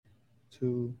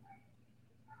2.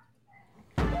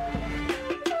 That's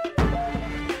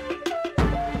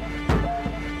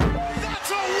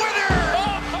a winner!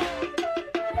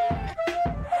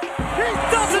 He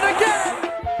does it again!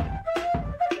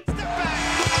 Step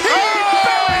back! He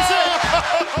buries it!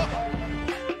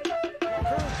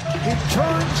 He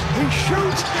turns, he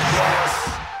shoots,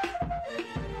 yes!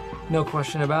 No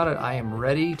question about it. I am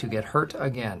ready to get hurt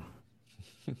again.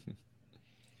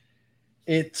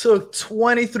 It took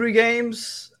 23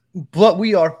 games, but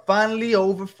we are finally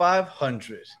over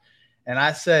 500. And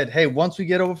I said, hey, once we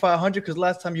get over 500, because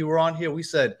last time you were on here, we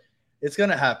said it's going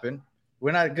to happen.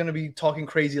 We're not going to be talking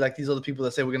crazy like these other people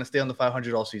that say we're going to stay on the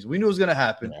 500 all season. We knew it was going to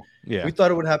happen. Yeah. We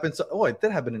thought it would happen. So, it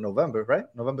did happen in November, right?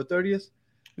 November 30th?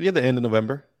 Yeah, the end of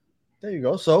November. There you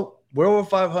go. So we're over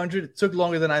 500. It took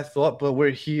longer than I thought, but we're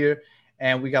here.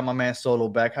 And we got my man Solo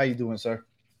back. How you doing, sir?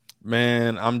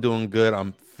 Man, I'm doing good.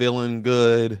 I'm feeling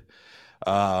good.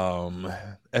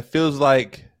 It feels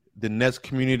like the Nets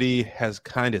community has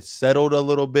kind of settled a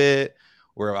little bit.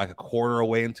 We're like a quarter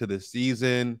away into the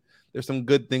season. There's some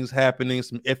good things happening,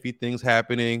 some iffy things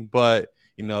happening, but,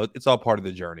 you know, it's all part of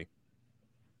the journey.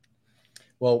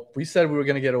 Well, we said we were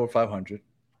going to get over 500,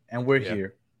 and we're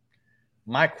here.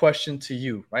 My question to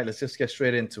you, right? Let's just get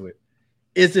straight into it.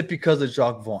 Is it because of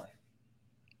Jacques Vaughn?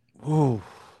 Ooh,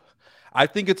 I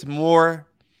think it's more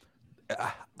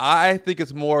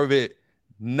of it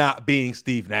not being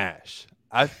Steve Nash.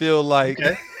 I feel like,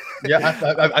 okay.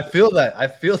 I feel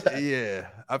that. Yeah,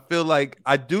 I feel like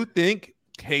I do think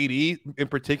KD in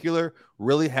particular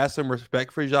really has some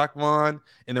respect for Jacques Vaughn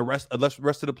and the rest of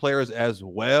the players as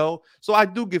well. So I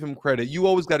do give him credit. You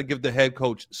always got to give the head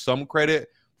coach some credit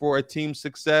for a team's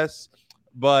success,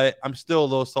 but I'm still a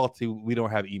little salty we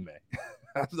don't have Ime.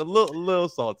 I'm a little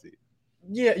salty.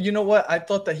 Yeah, you know what? I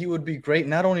thought that he would be great,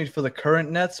 not only for the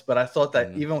current Nets, but I thought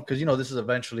that even because, you know, this is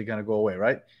eventually going to go away,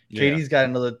 right? Yeah. KD's got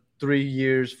another 3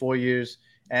 years, 4 years,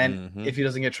 and if he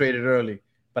doesn't get traded early.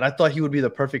 But I thought he would be the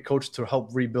perfect coach to help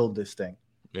rebuild this thing.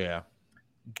 Yeah.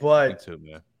 But me too,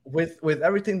 man. With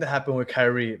everything that happened with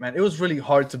Kyrie, man, it was really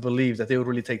hard to believe that they would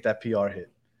really take that PR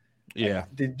hit. Yeah.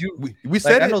 And did you? We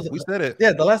said it. We said it.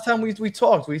 Yeah, the last time we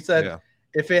talked, we said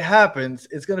if it happens,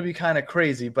 it's going to be kind of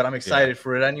crazy, but I'm excited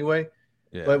for it anyway.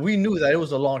 Yeah. But we knew that it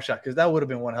was a long shot because that would have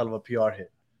been one hell of a PR hit.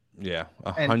 Yeah,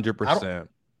 100%.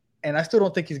 And I still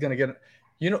don't think he's going to get it.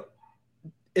 You know,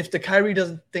 if the Kyrie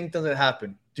doesn't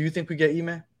happen, do you think we get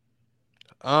Ime?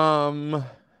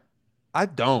 I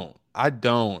don't.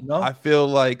 No? I feel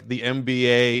like the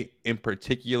NBA in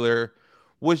particular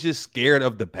was just scared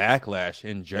of the backlash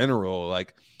in general.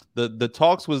 Like the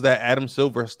talks was that Adam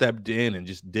Silver stepped in and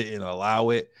just didn't allow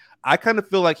it. I kind of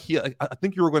feel like I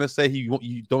think you were going to say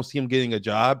you don't see him getting a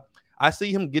job. I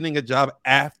see him getting a job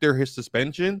after his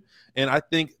suspension, and I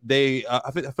think I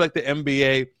feel like the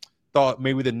NBA thought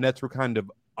maybe the Nets were kind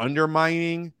of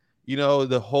undermining, you know,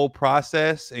 the whole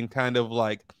process and kind of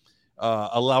like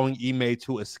allowing Ime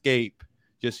to escape,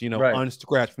 just, you know,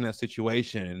 unscratched from that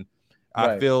situation.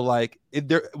 I feel like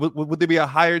would there be a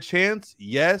higher chance?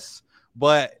 Yes,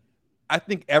 but I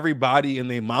think everybody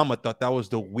and their mama thought that was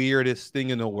the weirdest thing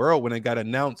in the world when it got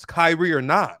announced, Kyrie or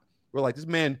not. We're like, this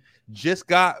man just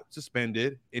got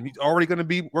suspended and he's already going to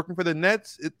be working for the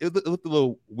Nets. It looked a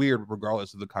little weird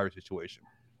regardless of the Kyrie situation.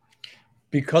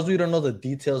 Because we don't know the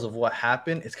details of what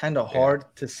happened, it's kind of hard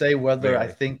to say whether I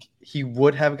think he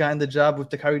would have gotten the job if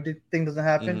the Kyrie thing doesn't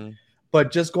happen.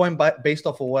 But just going based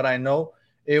off of what I know,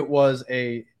 it was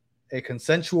a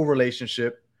consensual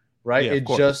relationship. Right. Yeah, it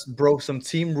just broke some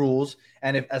team rules.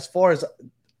 And if, as far as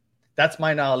that's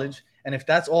my knowledge, and if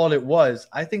that's all it was,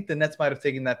 I think the Nets might have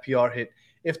taken that PR hit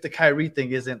if the Kyrie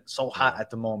thing isn't so hot at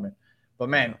the moment. But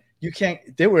man, you can't,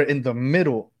 they were in the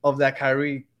middle of that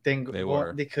Kyrie thing.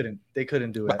 They couldn't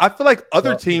do it. I feel like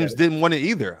other teams didn't want it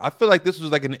either. I feel like this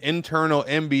was like an internal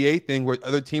NBA thing where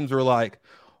other teams were like,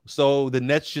 so the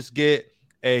Nets just get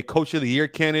a coach of the year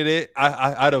candidate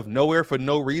out of nowhere for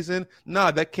no reason. Nah,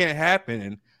 that can't happen.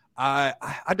 And I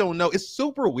don't know. It's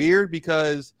super weird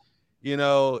because, you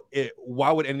know,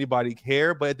 why would anybody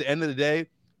care? But at the end of the day,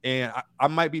 and I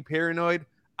might be paranoid,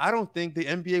 I don't think the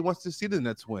NBA wants to see the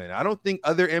Nets win. I don't think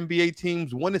other NBA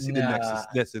teams want to see the Nets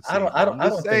succeed. I don't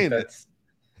think that's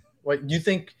what you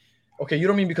think. Okay, you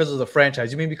don't mean because of the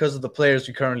franchise. You mean because of the players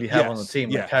you currently have on the team,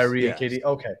 like Kyrie and KD.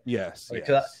 Okay. Yes.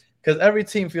 Because every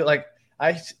team feel like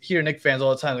I hear Knicks fans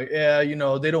all the time, like, yeah, you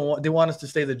know, they want us to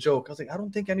stay the joke. I was like, I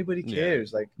don't think anybody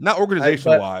cares. Like, not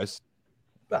organization wise.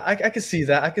 But I can see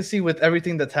that. I can see with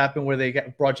everything that's happened where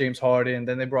they brought James Harden,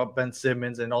 then they brought Ben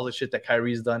Simmons and all the shit that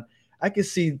Kyrie's done. I can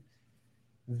see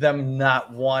them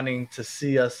not wanting to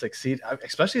see us succeed,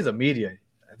 especially the media.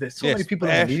 There's so many people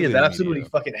in the media that absolutely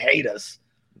fucking hate us.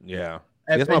 Yeah.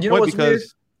 And, That's my you know point what's weird?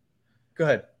 because Go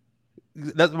ahead.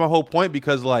 that's my whole point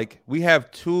because like we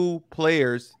have two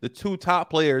players, the two top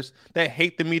players that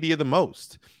hate the media the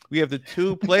most. We have the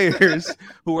two players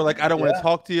who are like, I don't want to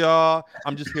talk to y'all.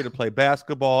 I'm just here to play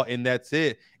basketball, and that's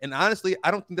it. And honestly,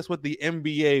 I don't think that's what the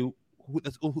NBA, who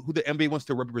the NBA wants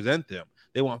to represent them.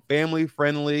 They want family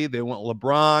friendly. They want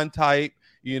LeBron type,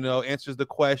 answers the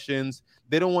questions.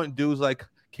 They don't want dudes like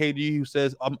KD who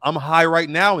says, I'm high right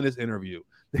now in this interview.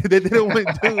 They don't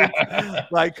want dudes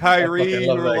like Kyrie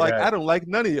who are like, I don't like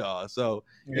none of y'all. So,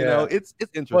 it's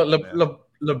interesting. Well,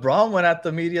 LeBron went at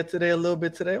the media today a little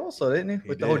bit today also, didn't he?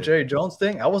 With the whole Jerry Jones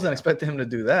thing. I wasn't expecting him to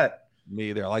do that.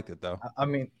 Me either. I liked it, though. I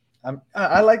mean,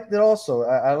 I liked it also.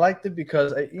 I liked it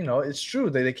because, it's true.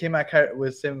 They came at Kyrie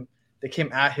with him. They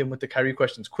came at him with the Kyrie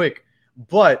questions quick.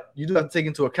 But you do have to take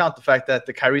into account the fact that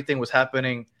the Kyrie thing was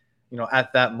happening,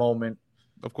 at that moment.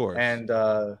 Of course. And,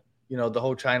 the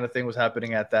whole China thing was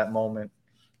happening at that moment.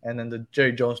 And then the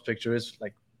Jerry Jones picture is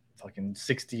like fucking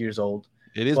 60 years old.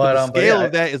 It is, but the scale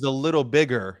of that is a little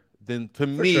bigger than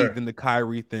the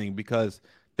Kyrie thing, because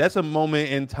that's a moment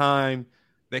in time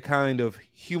that kind of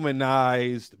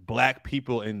humanized Black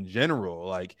people in general.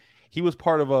 Like he was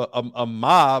part of a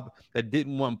mob that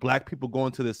didn't want Black people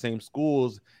going to the same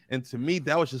schools. And to me,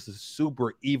 that was just a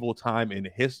super evil time in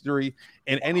history.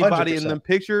 And anybody 100%. In them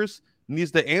pictures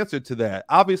needs to answer to that.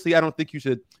 Obviously, I don't think you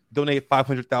should donate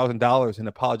 $500,000 and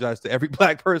apologize to every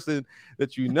Black person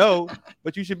that you know,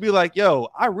 but you should be like, yo,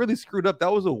 I really screwed up.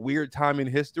 That was a weird time in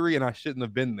history and I shouldn't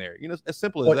have been there. As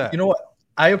simple as that. You know what?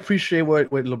 I appreciate what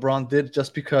LeBron did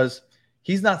just because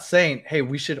he's not saying, hey,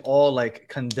 we should all like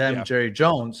condemn Jerry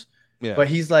Jones, but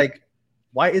he's like,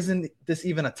 why isn't this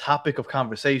even a topic of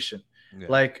conversation? Yeah.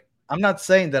 Like, I'm not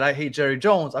saying that I hate Jerry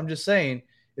Jones. I'm just saying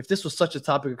if this was such a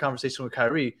topic of conversation with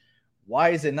Kyrie, why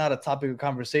is it not a topic of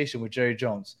conversation with Jerry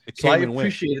Jones? So I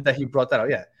appreciated that he brought that out.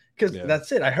 Yeah, because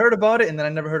that's it. I heard about it, and then I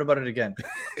never heard about it again.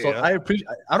 So I appreciate.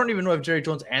 I don't even know if Jerry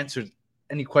Jones answered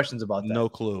any questions about that. No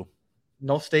clue.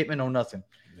 No statement, no nothing.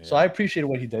 Yeah. So I appreciated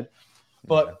what he did.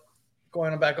 But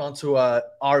going back onto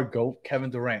our GOAT,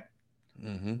 Kevin Durant,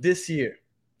 this year,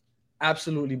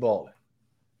 absolutely balling.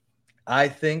 I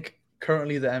think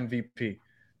currently the MVP,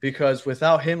 because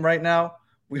without him right now,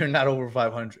 we are not over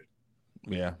 500.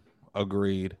 Yeah.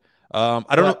 Agreed.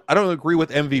 I don't agree with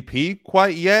MVP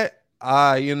quite yet.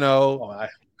 Come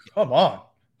on.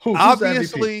 Who's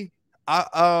obviously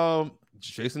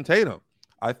Jason Tatum.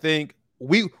 I think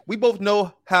we both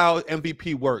know how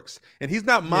MVP works, and he's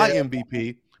not my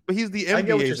MVP, but he's the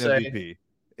NBA's MVP.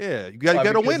 Yeah, you got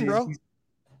to win, bro.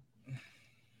 You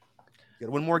got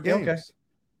to win more games. Okay.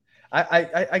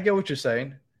 I get what you're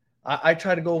saying. I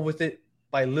try to go with it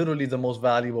by literally the most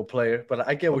valuable player, but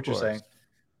I get what you're saying.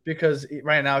 Because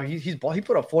right now he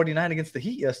put up 49 against the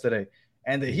Heat yesterday,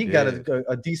 and the Heat got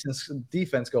a decent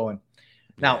defense going.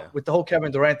 Now with the whole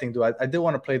Kevin Durant thing, I did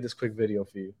want to play this quick video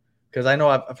for you because I know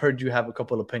I've heard you have a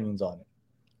couple opinions on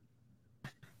it.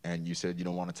 And you said you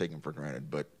don't want to take him for granted,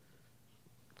 but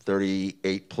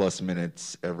 38 plus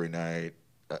minutes every night,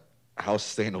 how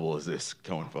sustainable is this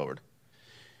going forward?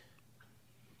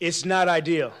 It's not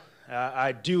ideal.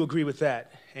 I do agree with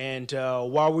that. And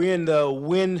while we're in the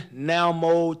win now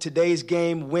mode,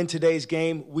 win today's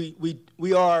game,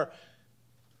 we are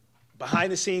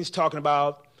behind the scenes talking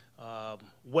about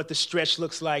what the stretch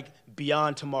looks like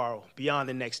beyond tomorrow, beyond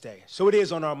the next day. So it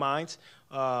is on our minds.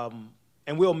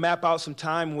 And we'll map out some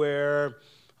time where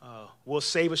we'll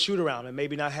save a shoot around and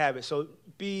maybe not have it. So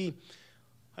be,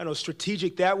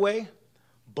 strategic that way.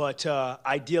 But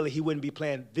ideally, he wouldn't be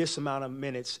playing this amount of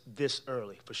minutes this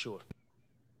early, for sure.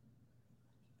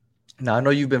 Now, I know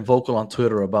you've been vocal on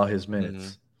Twitter about his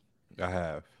minutes. I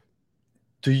have.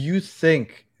 Do you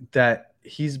think that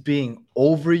he's being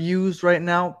overused right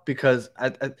now? Because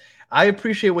I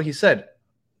appreciate what he said.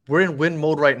 We're in win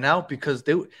mode right now because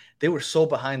they were so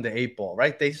behind the 8 ball,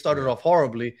 right? They started off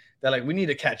horribly. They're like, we need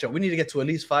to catch up. We need to get to at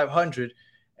least 500.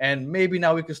 And maybe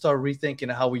now we can start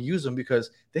rethinking how we use them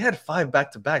because they had 5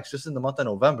 back-to-backs just in the month of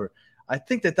November. I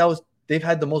think they've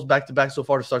had the most back-to-backs so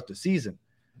far to start the season.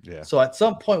 Yeah. So at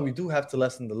some point, we do have to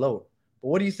lessen the load. But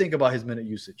what do you think about his minute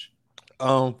usage?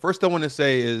 First, I want to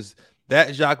say is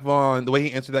that Jacques Vaughn, the way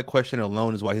he answered that question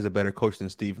alone is why he's a better coach than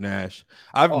Steve Nash.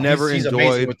 I've never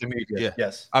enjoyed with the media.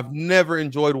 Yes. I've never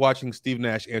enjoyed watching Steve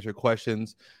Nash answer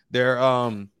questions. They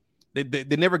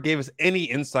never gave us any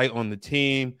insight on the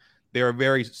team. They were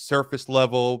very surface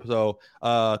level. So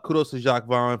kudos to Jacques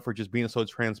Vaughn for just being so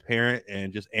transparent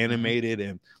and just animated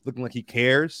and looking like he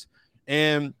cares.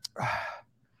 And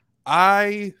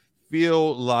I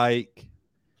feel like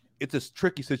it's a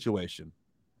tricky situation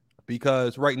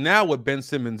because right now with Ben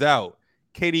Simmons out,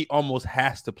 KD almost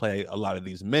has to play a lot of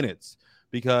these minutes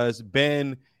because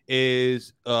Ben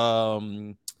is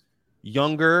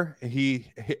younger.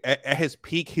 He at his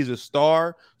peak, he's a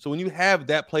star. So when you have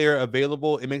that player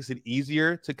available, it makes it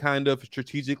easier to kind of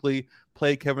strategically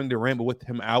play Kevin Durant, but with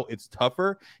him out, it's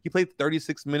tougher. He played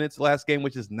 36 minutes last game,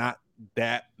 which is not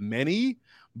that many,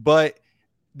 but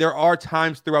there are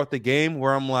times throughout the game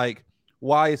where I'm like,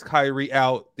 why is Kyrie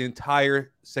out the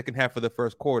entire second half of the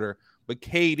first quarter? But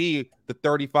KD, the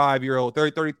 34-year-old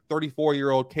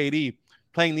KD,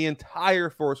 playing the entire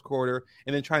first quarter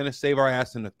and then trying to save our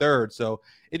ass in the third. So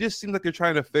it just seems like they're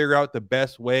trying to figure out the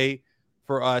best way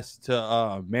for us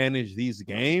to manage these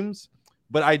games.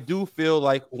 But I do feel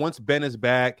like once Ben is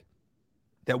back,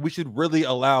 that we should really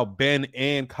allow Ben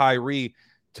and Kyrie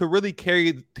to really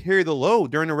carry the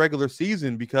load during the regular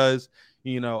season because,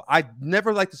 I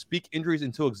never like to speak injuries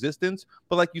into existence.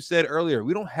 But like you said earlier,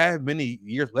 we don't have many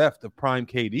years left of prime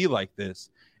KD like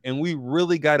this. And we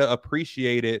really got to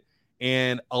appreciate it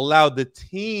and allow the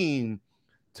team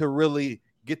to really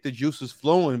get the juices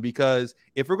flowing, because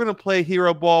if we're going to play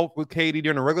hero ball with KD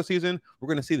during the regular season, we're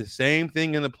going to see the same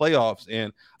thing in the playoffs.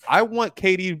 And I want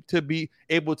KD to be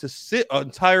able to sit an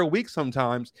entire week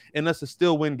sometimes and us to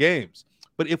still win games.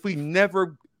 But if we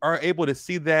never are able to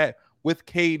see that with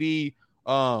KD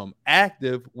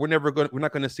active, we're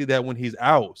not going to see that when he's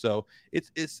out. So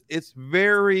it's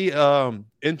very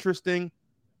interesting.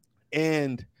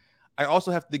 And I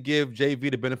also have to give JV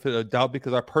the benefit of the doubt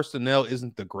because our personnel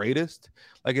isn't the greatest.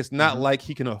 Like, it's not like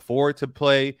he can afford to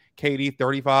play KD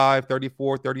 35,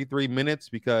 34, 33 minutes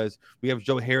because we have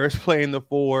Joe Harris playing the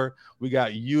 4. We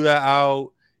got Yuta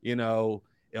out,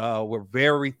 we're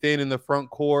very thin in the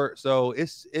front court. So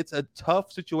it's a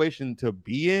tough situation to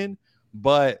be in,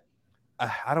 but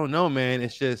I don't know, man.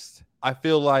 It's just, I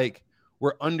feel like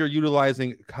we're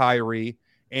underutilizing Kyrie,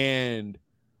 and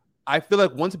I feel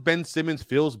like once Ben Simmons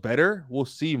feels better, we'll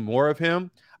see more of him.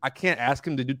 I can't ask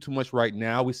him to do too much right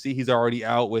now. We see he's already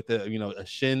out with a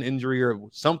shin injury or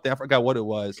something. I forgot what it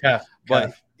was. Calf.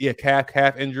 Yeah,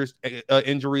 calf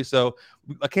injury. So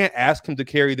I can't ask him to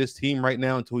carry this team right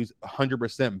now until he's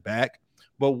 100% back.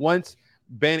 But once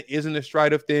Ben is in the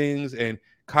stride of things and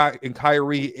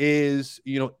Kyrie is,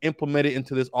 implemented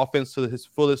into this offense to his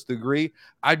fullest degree,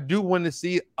 I do want to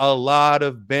see a lot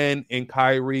of Ben and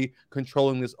Kyrie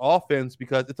controlling this offense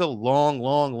because it's a long,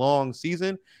 long, long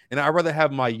season. And I'd rather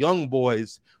have my young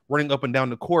boys running up and down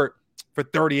the court for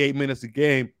 38 minutes a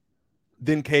game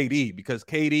than KD, because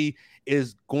KD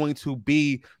is going to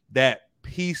be that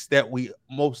piece that we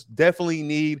most definitely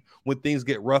need when things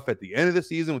get rough at the end of the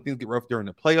season, when things get rough during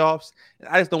the playoffs. And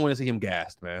I just don't want to see him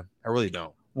gassed, man. I really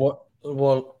don't. Well,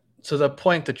 to the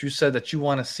point that you said that you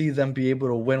want to see them be able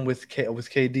to win with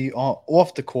KD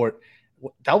off the court,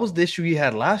 that was the issue he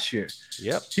had last year.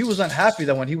 Yep. He was unhappy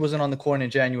that when he wasn't on the court in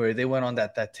January, they went on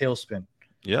that tailspin.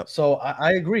 Yep. So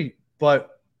I agree,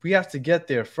 but we have to get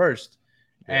there first.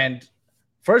 Yeah. And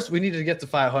first, we needed to get to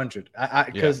 500.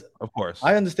 Because of course,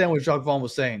 I understand what Jacques Vaughn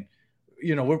was saying.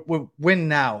 We're win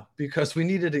now because we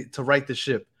needed to right the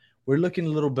ship. We're looking a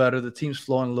little better. The team's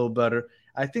flowing a little better.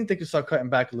 I think they can start cutting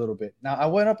back a little bit. Now, I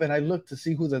went up and I looked to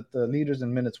see who the leaders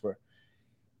in minutes were.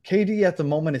 KD at the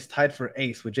moment is tied for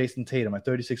 8th with Jason Tatum at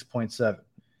 36.7.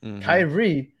 Mm-hmm.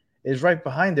 Kyrie is right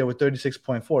behind there with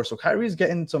 36.4. So Kyrie's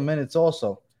getting some minutes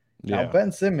also. Yeah. Now,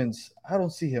 Ben Simmons, I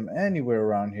don't see him anywhere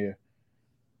around here.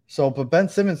 So, but Ben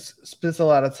Simmons splits a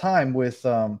lot of time with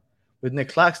Nick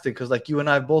Claxton because, like you and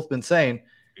I have both been saying,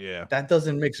 that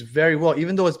doesn't mix very well,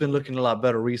 even though it's been looking a lot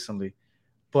better recently.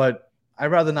 But I'd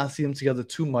rather not see them together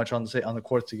too much on the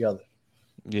court together.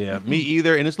 Yeah, me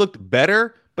either. And it's looked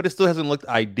better, but it still hasn't looked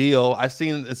ideal. I've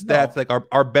seen the stats like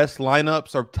our best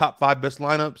lineups, our top 5 best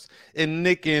lineups, and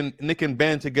Nick and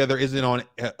Ben together isn't on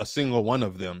a single one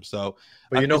of them. So,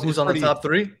 but who's on the top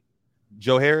 3?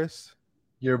 Joe Harris.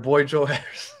 Your boy Joe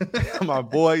Harris. My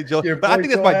boy Joe. But I think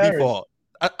that's by default.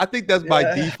 I think that's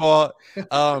by default.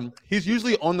 He's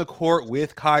usually on the court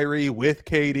with Kyrie, with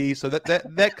KD, so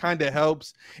that kind of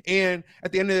helps. And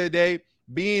at the end of the day,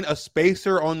 being a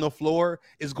spacer on the floor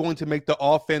is going to make the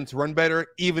offense run better,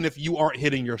 even if you aren't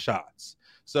hitting your shots.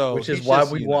 So, which is why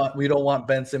we don't want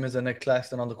Ben Simmons and Nick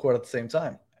Claxton on the court at the same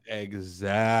time.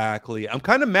 Exactly. I'm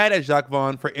kind of mad at Jacques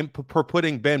Vaughn for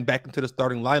putting Ben back into the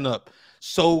starting lineup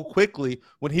so quickly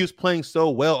when he was playing so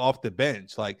well off the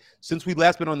bench. Like, since we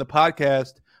last been on the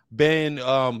podcast, Ben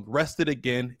rested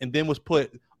again and then was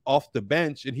put off the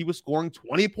bench, and he was scoring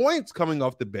 20 points coming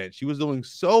off the bench. He was doing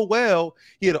so well.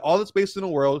 He had all the space in the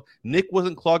world. Nick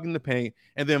wasn't clogging the paint,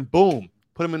 and then boom,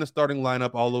 put him in the starting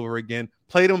lineup all over again,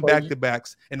 played him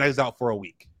back-to-backs, and now he's out for a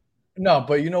week. No,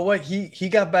 but you know what? He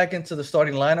got back into the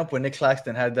starting lineup when Nick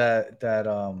Claxton had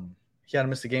he had to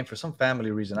miss the game for some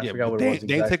family reason. I Yeah, forgot but what it was they ain't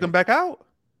take exactly. him back out.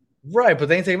 Right, but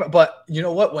they ain't taking. But you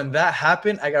know what? When that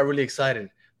happened, I got really excited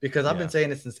because I've been Yeah,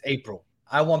 saying it since April.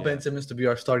 I want yeah, Ben Simmons to be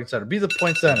our starting center, be the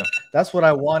point center. That's what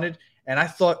I wanted, and I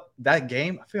thought that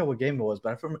game. I forget what game it was, but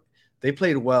I remember they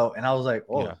played well, and I was like,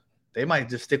 oh, yeah. they might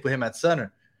just stick with him at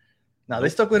center. Now they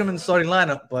Nope. stuck with him in the starting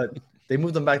lineup, but they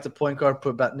moved him back to point guard,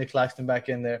 put back Nick Claxton back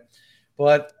in there.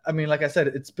 But I mean, like I said,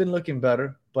 it's been looking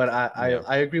better. But Yeah.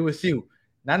 I agree with you.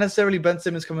 Not necessarily Ben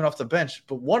Simmons coming off the bench,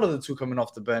 but one of the two coming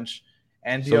off the bench,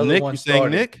 and the So other Nick, one you saying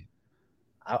starting. Nick?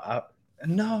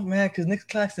 No, man, because Nick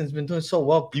Claxton's been doing so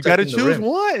well You got to protecting the choose rim.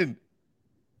 one.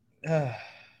 Uh,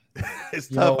 It's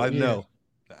tough. I yeah, know.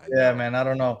 yeah, man. I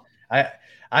don't know.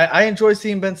 I enjoy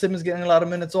seeing Ben Simmons getting a lot of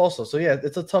minutes also. So yeah,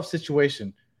 it's a tough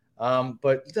situation.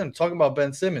 But then talking about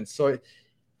Ben Simmons, so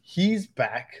he's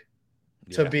back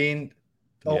to Yeah. being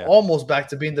Yeah. almost back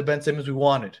to being the Ben Simmons we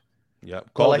wanted. Yeah.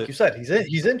 But Called like it. you said,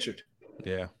 he's injured.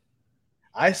 Yeah.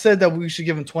 I said that we should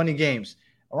give him 20 games.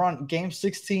 Around game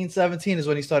 16, 17 is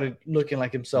when he started looking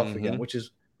like himself again, which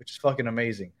is fucking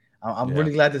amazing. I'm Yeah.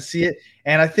 really glad to see it.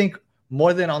 And I think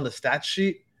more than on the stat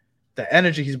sheet, the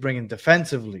energy he's bringing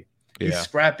defensively. He's Yeah.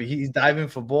 scrappy. He's diving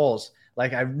for balls.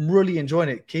 Like, I'm really enjoying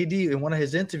it. KD in one of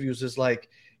his interviews is like,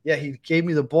 yeah, he gave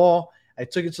me the ball. I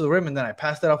took it to the rim, and then I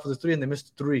passed it out for the three, and they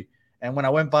missed the three. And when I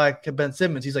went by Ben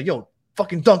Simmons, he's like, yo,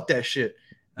 fucking dunk that shit.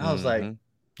 And I was like,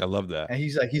 I love that. and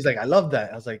he's like, I love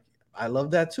that. I was like, I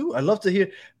love that too. I love to hear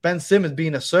Ben Simmons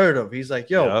being assertive. He's like,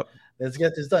 yo, Yep. let's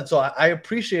get this done. So I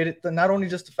appreciate it. Not only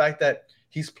just the fact that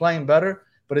he's playing better,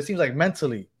 but it seems like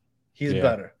mentally he's Yeah.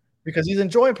 better because he's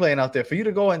enjoying playing out there. For you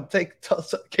to go and take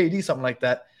KD something like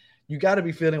that, you got to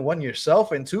be feeling one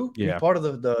yourself and two, be Yeah. part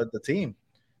of the team.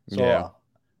 So, Yeah.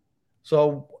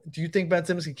 So do you think Ben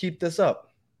Simmons can keep this up?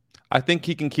 I think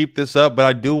he can keep this up, but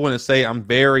I do want to say I'm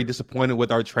very disappointed with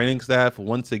our training staff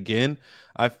once again.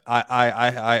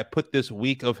 I put this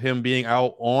week of him being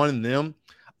out on them.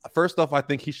 First off, I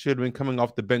think he should have been coming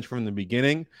off the bench from the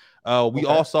beginning. We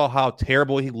all saw how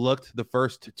terrible he looked the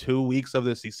first 2 weeks of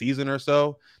this season or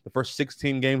so, the first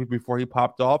 16 games before he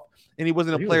popped off, and he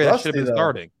wasn't a player that should have been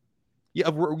starting.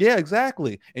 Yeah,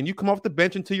 exactly. And you come off the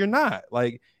bench until you're not.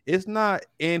 Like, it's not.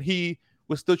 And he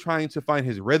was still trying to find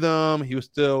his rhythm. He was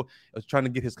still trying to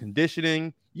get his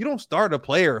conditioning. You don't start a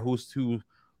player who was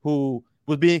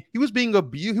being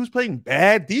abused. He was playing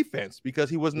bad defense because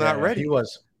he was not ready. He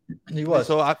was.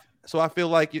 So I feel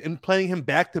like in playing him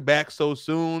back to back so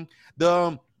soon,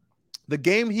 the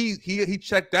game he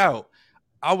checked out,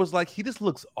 I was like, he just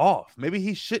looks off. Maybe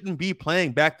he shouldn't be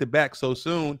playing back to back so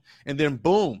soon. And then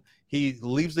boom, he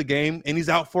leaves the game and he's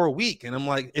out for a week. And I'm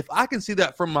like, if I can see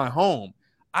that from my home,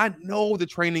 I know the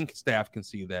training staff can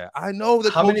see that. I know the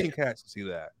coaching cats can see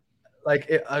that. Like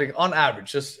on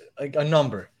average, just like a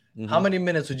number. How many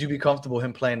minutes would you be comfortable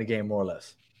him playing the game, more or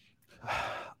less?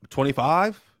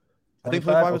 25. I think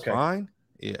 25 is fine.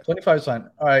 Yeah, 25 is fine.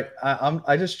 All right,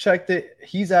 I just checked it.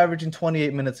 He's averaging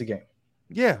 28 minutes a game.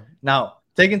 Yeah. Now,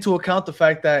 take into account the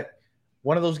fact that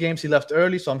one of those games he left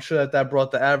early, so I'm sure that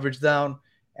brought the average down,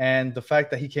 and the fact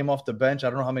that he came off the bench. I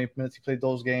don't know how many minutes he played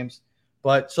those games,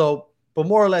 but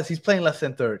more or less, he's playing less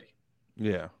than 30.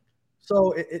 Yeah.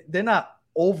 So they're not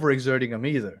overexerting him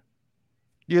either.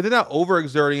 Yeah, they're not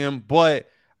overexerting him, but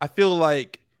I feel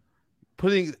like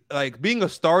being a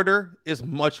starter is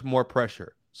much more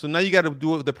pressure. So now you got to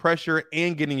do it with the pressure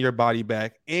and getting your body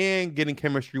back and getting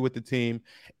chemistry with the team,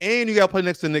 and you got to play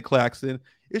next to Nick Claxton.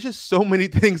 It's just so many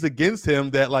things against him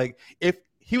that, like, if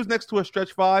he was next to a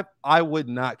stretch five, I would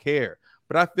not care.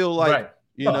 But I feel like,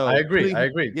 I agree.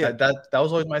 Yeah, that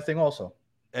was always my thing also.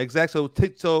 Exactly.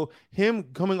 So him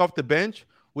coming off the bench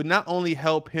would not only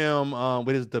help him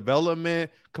with his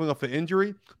development coming off an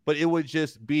injury, but it would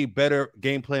just be better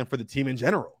game plan for the team in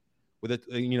general with it,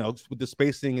 with the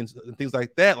spacing and things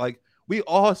like that. Like, we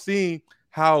all seen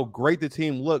how great the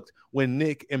team looked when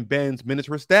Nick and Ben's minutes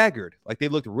were staggered. Like, they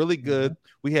looked really good.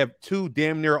 We have two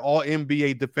damn near all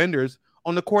NBA defenders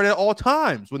on the court at all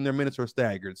times when their minutes are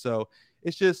staggered. So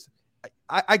it's just,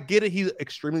 I get it. He's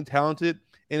extremely talented,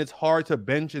 and it's hard to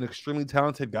bench an extremely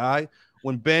talented guy.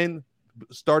 When Ben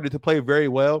started to play very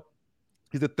well,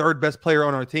 he's the third best player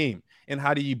on our team. And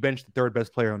how do you bench the third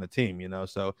best player on the team?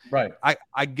 So right.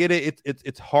 I get it.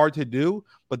 It's hard to do,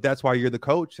 but that's why you're the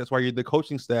coach. That's why you're the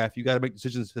coaching staff. You got to make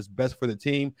decisions that's best for the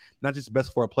team, not just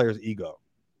best for a player's ego.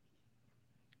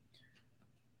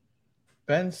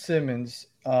 Ben Simmons,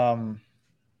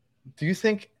 do you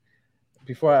think,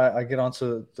 before I get on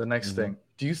to the next thing,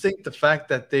 do you think the fact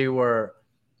that they were,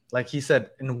 like he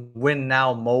said, in win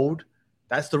now mode,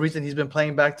 that's the reason he's been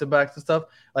playing back-to-backs and stuff?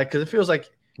 Like, because it feels like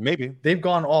Maybe. they've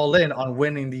gone all in on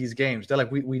winning these games. They're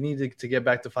like, we need to get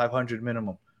back to 500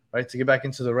 minimum, right, to get back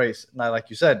into the race. Now, like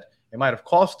you said, it might have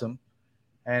cost him,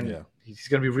 and he's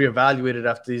going to be reevaluated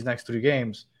after these next 3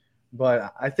 games.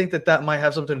 But I think that might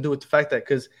have something to do with the fact that,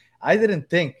 because I didn't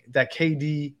think that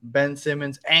KD, Ben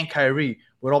Simmons, and Kyrie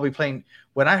would all be playing.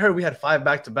 When I heard we had 5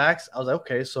 back-to-backs, I was like,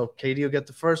 okay, so KD will get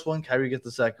the first one, Kyrie get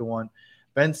the second one.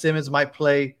 Ben Simmons might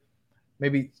play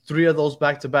maybe 3 of those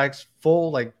back-to-backs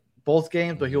full, like both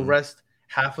games, but he'll rest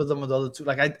half of them with the other 2.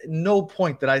 Like, at no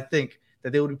point did I think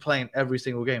that they would be playing every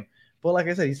single game. But like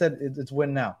I said, he said it's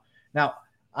win now. Now,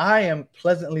 I am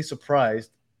pleasantly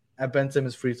surprised at Ben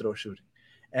Simmons' free throw shooting.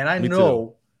 And I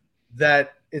know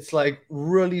that it's like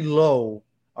really low,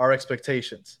 our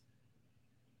expectations.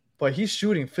 But he's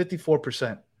shooting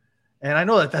 54%. And I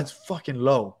know that that's fucking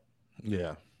low.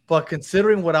 Yeah. But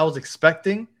considering what I was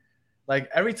expecting, like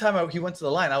every time he went to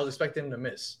the line, I was expecting him to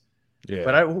miss. Yeah.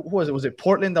 But who was it? Was it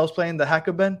Portland that was playing the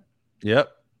Hacker Ben? Yep.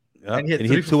 And he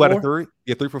hit 2 4? out of 3.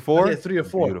 Yeah, 3 for 4. He hit 3 or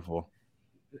 4. Beautiful.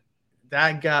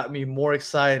 That got me more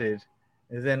excited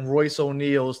than Royce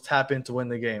O'Neal's tap in to win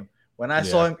the game. When I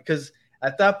saw him, because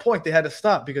at that point they had to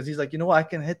stop, because he's like, you know what, I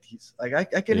can hit these. Like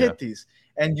I can hit these.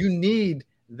 And you need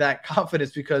that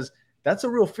confidence, because that's a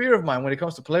real fear of mine when it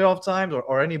comes to playoff times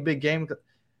or any big game.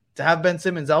 To have Ben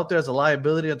Simmons out there as a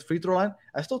liability at the free throw line,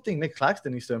 I still think Nick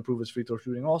Claxton needs to improve his free throw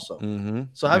shooting also.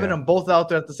 So having them both out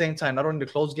there at the same time, not only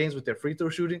to close games with their free throw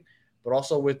shooting, but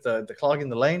also with the clogging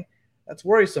the lane, that's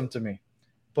worrisome to me.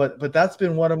 But that's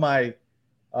been one of my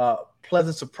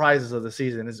pleasant surprises of the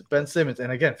season is Ben Simmons.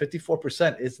 And again,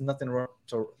 54% is nothing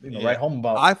to write home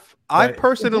about. I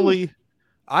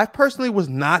personally was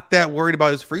not that worried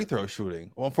about his free throw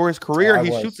shooting. Well, for his career,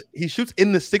 he shoots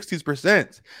in the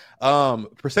 60%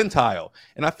 percentile.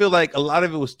 And I feel like a lot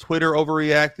of it was Twitter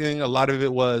overreacting. A lot of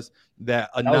it was that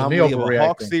anomaly of a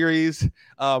Hawks series.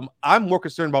 I'm more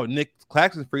concerned about Nick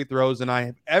Claxton's free throws than I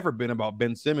have ever been about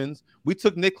Ben Simmons. We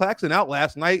took Nick Claxton out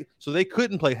last night so they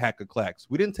couldn't play Hacker Clax.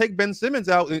 We didn't take Ben Simmons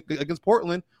out against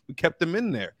Portland. We kept him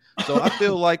in there. So I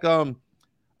feel like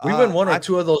we win 1 or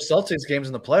 2 of those Celtics games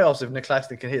in the playoffs if Nick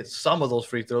Claxton can hit some of those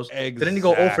free throws. Exactly. Didn't he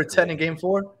go 0 for 10 in game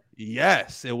 4?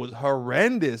 Yes, it was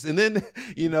horrendous. And then,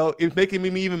 it's making me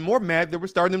even more mad that we're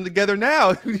starting them together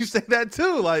now. You say that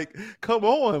too. Like, come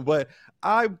on. But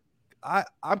I'm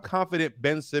confident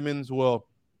Ben Simmons will,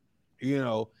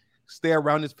 stay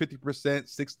around his 50%,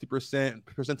 60%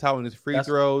 percentile in his free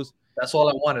throws. That's all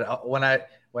I wanted.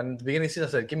 When the beginning of the season,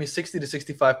 I said, give me 60 to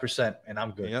 65%, and I'm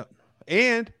good. Yeah.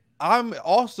 And I'm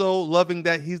also loving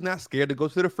that he's not scared to go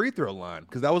to the free throw line,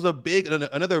 because that was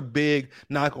another big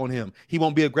knock on him. He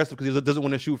won't be aggressive because he doesn't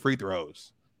want to shoot free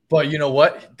throws. But you know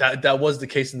what? That was the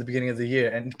case in the beginning of the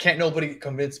year, and can't nobody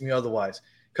convince me otherwise.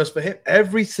 Because for him,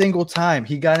 every single time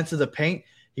he got into the paint,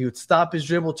 he would stop his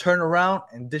dribble, turn around,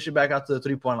 and dish it back out to the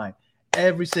three-point line.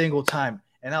 Every single time.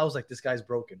 And I was like, this guy's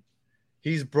broken.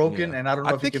 He's broken, and I don't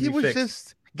know if he can be fixed. I think he was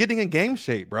just getting in game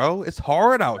shape, bro. It's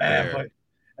hard out there.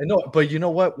 I know, but you know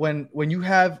what? When you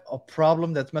have a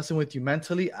problem that's messing with you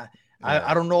mentally,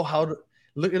 I don't know how to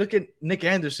look at Nick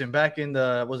Anderson back in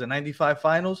the 95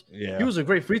 finals. Yeah, he was a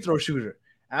great free throw shooter.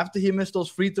 After he missed those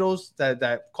free throws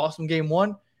that cost him game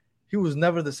 1, he was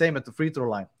never the same at the free throw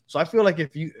line. So I feel like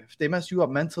if they mess you up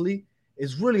mentally,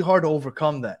 it's really hard to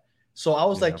overcome that. So I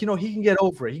was like, he can get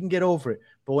over it. He can get over it.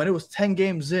 But when it was 10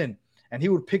 games in and he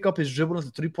would pick up his dribble at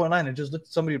the three-point line and just look at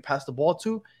somebody to pass the ball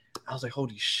to, I was like,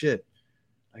 holy shit.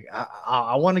 Like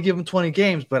I want to give him 20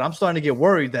 games, but I'm starting to get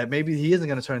worried that maybe he isn't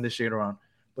going to turn this shit around.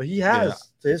 But he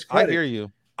has, to his credit. I hear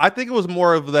you. I think it was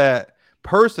more of that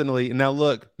personally. And now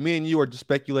look, me and you are just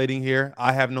speculating here.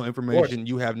 I have no information.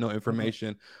 You have no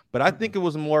information. But I think it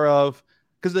was more of,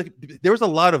 because there was a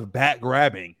lot of back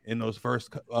grabbing in those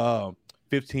first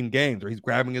 15 games, where he's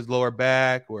grabbing his lower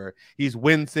back, where he's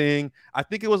wincing. I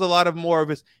think it was a lot of more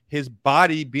of his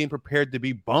body being prepared to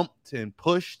be bumped and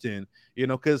pushed, and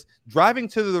because driving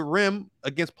to the rim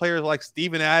against players like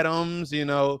Steven Adams,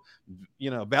 Valanciunas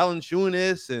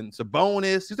and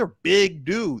Sabonis, these are big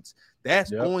dudes.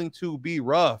 That's going to be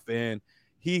rough, and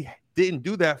he didn't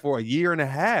do that for a year and a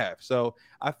half. So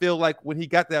I feel like when he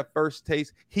got that first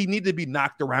taste, he needed to be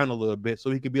knocked around a little bit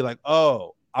so he could be like,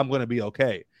 oh, I'm going to be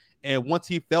okay. And once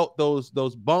he felt those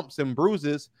bumps and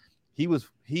bruises,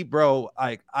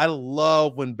 I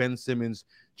love when Ben Simmons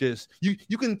just,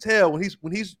 you can tell when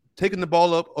he's taking the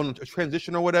ball up on a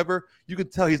transition or whatever, you can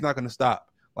tell he's not going to stop.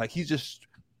 Like, he just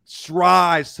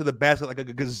strides to the basket like a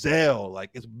gazelle.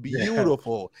 Like, it's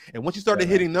beautiful. Yeah. And once you started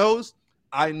hitting those,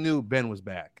 I knew Ben was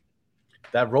back.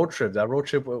 That road trip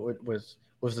with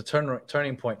was the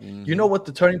turning point. Mm-hmm. You know what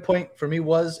the turning point for me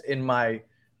was in my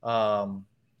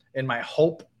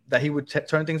hope that he would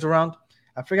turn things around?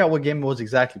 I forgot what game it was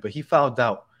exactly, but he fouled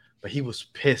out. But he was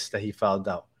pissed that he fouled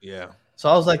out. Yeah. So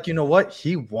I was like, you know what?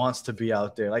 He wants to be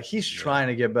out there. Like, he's trying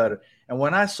to get better. And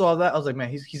when I saw that, I was like,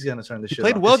 man, he's going to turn this shit He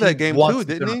played well that game too,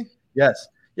 didn't he? Yes.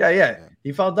 Yeah.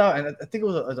 He fouled out. And I think it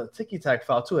was a ticky-tack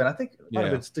foul too. And I think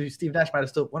Steve Nash might have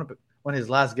still won one of his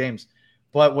last games.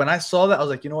 But when I saw that, I was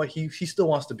like, you know what? He still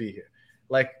wants to be here.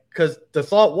 Like, because the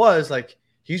thought was, like,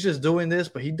 he's just doing this,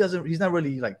 but he's not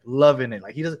really, like, loving it.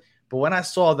 Like, he doesn't. But when I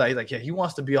saw that, he's like, yeah, he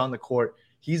wants to be on the court.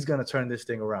 He's going to turn this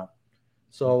thing around.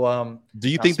 So, do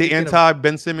you think the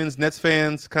anti-Ben Simmons Nets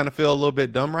fans kind of feel a little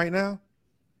bit dumb right now?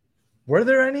 Were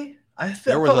there any? I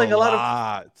felt like a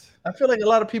lot. I feel like a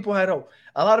lot of people had hope.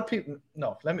 A lot of people.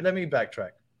 No, let me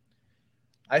backtrack.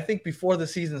 I think before the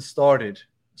season started,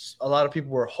 a lot of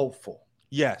people were hopeful.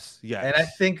 Yes. And I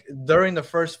think during the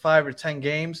first 5 or 10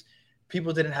 games,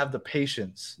 people didn't have the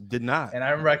patience. Did not. And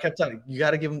I remember I kept telling you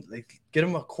got to give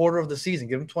him a quarter of the season,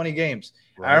 give him 20 games.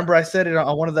 Right. I remember I said it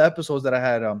on one of the episodes that I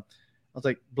had. I was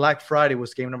like, Black Friday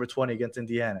was game number 20 against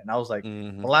Indiana. And I was like,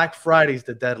 Black Friday is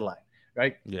the deadline,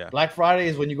 right? Yeah. Black Friday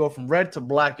is when you go from red to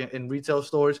black in retail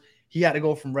stores. He had to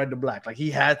go from red to black. Like, he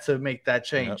had to make that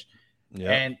change. Yep.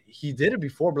 And he did it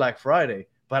before Black Friday.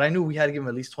 But I knew we had to give him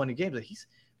at least 20 games.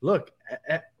 Like,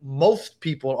 most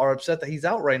people are upset that he's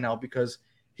out right now because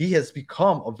he has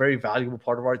become a very valuable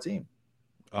part of our team.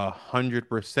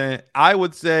 100%. I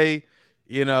would say,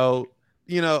 you know,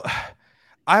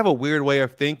 I have a weird way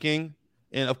of thinking.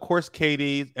 And of course,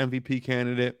 KD's MVP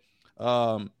candidate.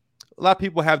 A lot of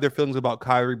people have their feelings about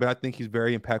Kyrie, but I think he's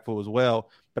very impactful as well.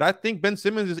 But I think Ben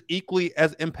Simmons is equally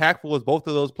as impactful as both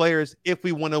of those players if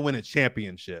we want to win a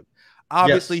championship.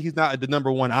 Obviously, he's not the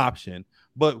number one option,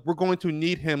 but we're going to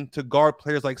need him to guard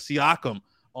players like Siakam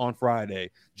on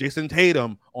Friday, Jason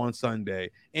Tatum on Sunday.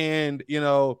 And,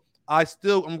 I'm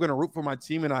going to root for my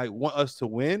team and I want us to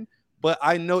win. But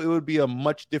I know it would be a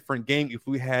much different game if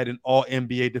we had an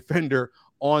all-NBA defender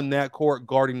on that court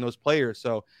guarding those players.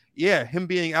 So, yeah, him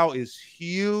being out is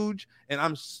huge, and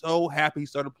I'm so happy he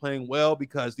started playing well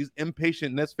because these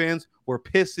impatient Nets fans were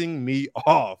pissing me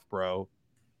off, bro.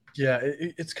 Yeah,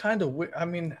 it's kind of weird. I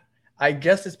mean, I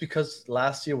guess it's because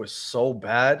last year was so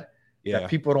bad that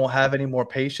people don't have any more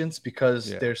patience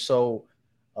because they're so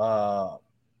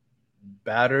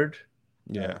battered.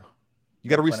 Yeah. You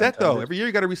got to reset, though. Every year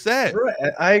you got to reset. Right.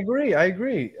 I agree.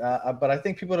 But I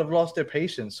think people have lost their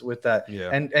patience with that. Yeah.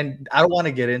 And I don't want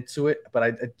to get into it, but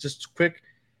I just quick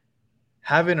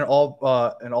having an all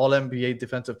NBA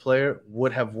defensive player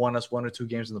would have won us 1 or 2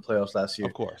 games in the playoffs last year.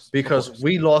 Of course. Because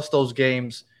we lost those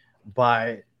games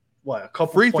by a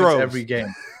couple free points throws every game.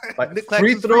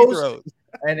 free throws.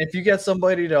 And if you get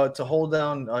somebody to hold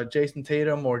down Jason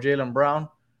Tatum or Jaylen Brown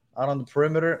out on the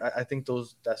perimeter, I think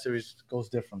that series goes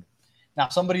different. Now,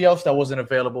 somebody else that wasn't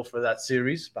available for that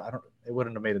series, but it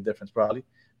wouldn't have made a difference probably.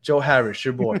 Joe Harris,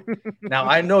 your boy. Now,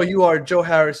 I know you are Joe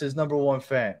Harris's #1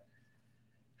 fan.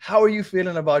 How are you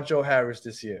feeling about Joe Harris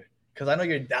this year? Because I know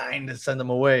you're dying to send him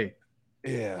away.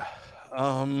 Yeah.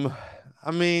 I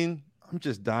mean, I'm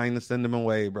just dying to send him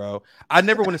away, bro. I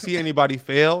never want to see anybody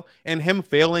fail, and him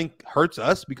failing hurts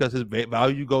us because his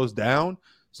value goes down.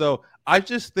 So I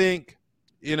just think,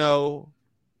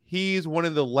 he's one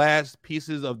of the last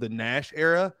pieces of the Nash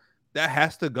era that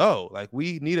has to go. Like,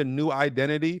 we need a new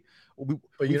identity.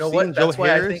 But you know what? That's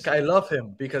why I think I love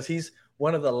him, because he's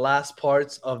one of the last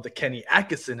parts of the Kenny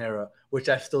Atkinson era, which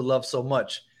I still love so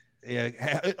much. Yeah,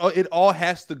 it all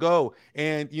has to go.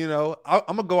 And, I'm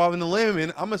going to go out on the limb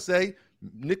and I'm going to say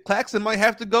Nick Claxton might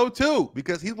have to go too,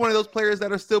 because he's one of those players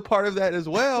that are still part of that as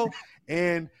well.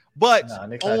 But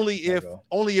only if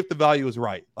the value is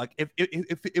right. Like if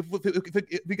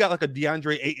we got like a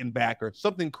DeAndre Ayton back or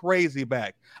something crazy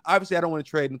back. Obviously, I don't want to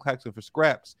trade in Claxton for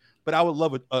scraps, but I would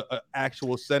love a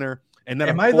actual center. And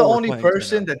am I the only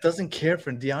person that doesn't care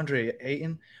for DeAndre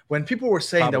Ayton? When people were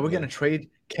saying that we're going to trade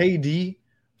KD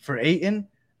for Ayton,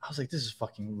 I was like, this is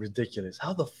fucking ridiculous.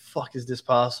 How the fuck is this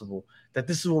possible? That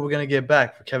this is what we're going to get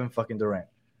back for Kevin fucking Durant?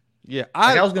 Yeah,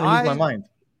 I was going to lose my mind.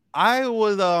 I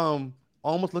was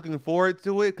almost looking forward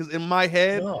to it because in my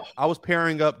head, I was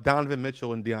pairing up Donovan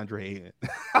Mitchell and DeAndre Ayton.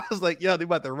 I was like, yo, they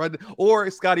about to run, or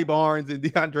Scotty Barnes and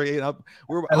DeAndre Ayton.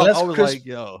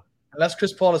 Unless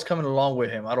Chris Paul is coming along with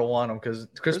him, I don't want him because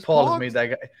Chris Paul has made that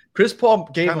guy. Chris Paul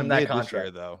gave him that contract,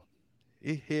 year, though.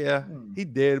 Yeah, he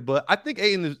did, but I think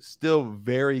Ayton is still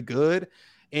very good.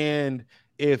 And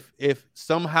if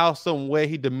somehow, some way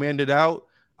he demanded out,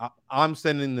 I'm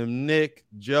sending them Nick,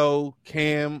 Joe,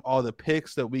 Cam, all the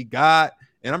picks that we got,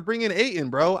 and I'm bringing Ayton,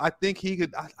 bro. I think he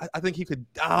could. I think he could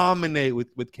dominate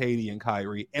with KD and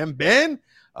Kyrie and Ben.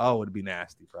 Oh, it'd be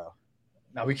nasty, bro.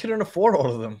 Now we couldn't afford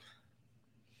all of them.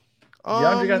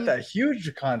 DeAndre got that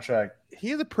huge contract. He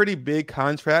has a pretty big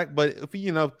contract, but if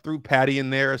he, threw Patty in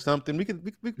there or something, we could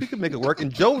make it work.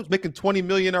 And Joe's making $20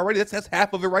 million already. That's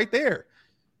half of it right there.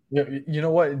 You know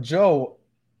what, Joe?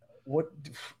 What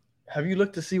have you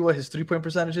looked to see what his 3-point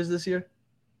percentage is this year?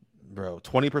 Bro,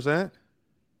 20%?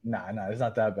 Nah, it's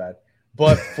not that bad.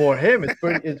 But for him, it's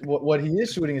pretty. What he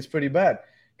is shooting is pretty bad.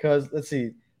 Because let's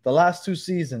see, the last 2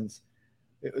 seasons,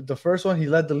 the first one he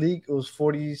led the league. It was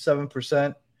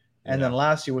 47%. And then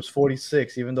last year was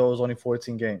 46, even though it was only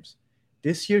 14 games.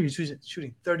 This year, he's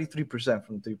shooting 33%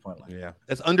 from the 3-point line. Yeah,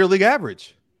 that's under league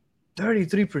average.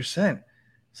 33%.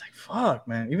 It's like, fuck,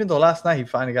 man. Even though last night he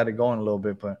finally got it going a little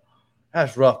bit, but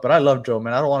that's rough. But I love Joe,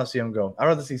 man. I don't want to see him go. I'd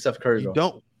rather see Seth Curry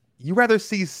go. You rather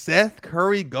see Seth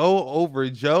Curry go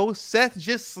over Joe? Seth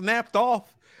just snapped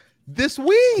off this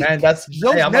week. Man, Joe's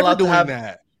never doing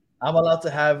that. I'm allowed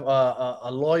to have a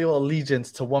loyal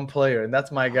allegiance to one player, and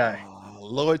that's my guy.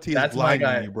 Loyalty is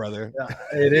blinding you, brother. Yeah,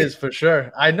 it is for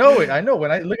sure. I know it.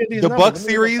 When I look at these numbers, Bucks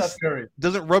series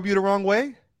doesn't rub you the wrong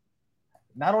way.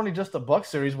 Not only just the Bucks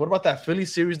series. What about that Philly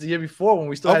series the year before when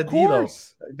we still had D'Lo?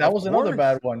 That was another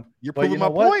bad one. You're proving my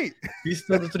point. He's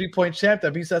still the 3-point champ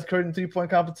that beats Seth Curry in 3-point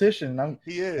competition.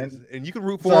 He is, and you can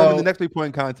root for him in the next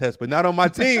 3-point contest, but not on my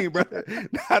team, brother.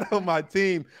 Not on my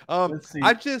team.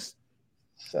 I just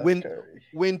when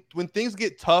things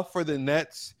get tough for the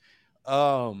Nets,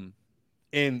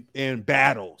 in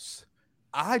battles,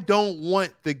 I don't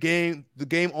want the game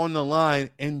on the line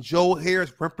and Joe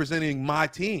Harris representing my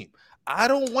team. I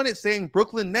don't want it saying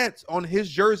Brooklyn Nets on his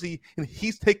jersey and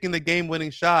he's taking the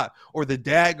game-winning shot or the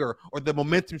dagger or the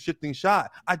momentum-shifting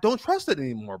shot. I don't trust it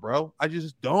anymore, bro. I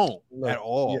just don't at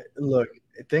all. Look,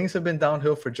 things have been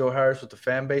downhill for Joe Harris with the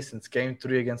fan base since Game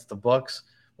 3 against the Bucks,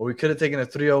 where we could have taken a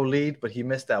 3-0 lead, but he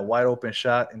missed that wide-open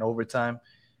shot in overtime.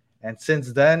 And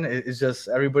since then, it's just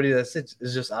everybody is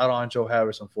just out on Joe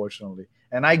Harris, unfortunately.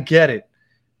 And I get it,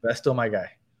 but that's still my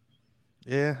guy.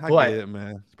 Yeah, I get it,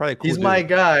 man. It's probably cool. He's my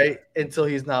guy until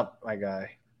he's not my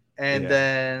guy. And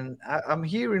then I'm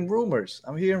hearing rumors.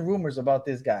 About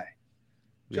this guy,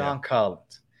 John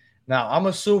Collins. Now, I'm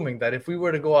assuming that if we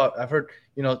were to go out, I've heard,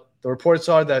 the reports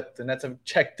are that the Nets have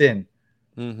checked in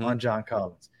on John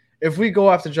Collins. If we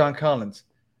go after John Collins,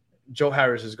 Joe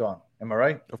Harris is gone. Am I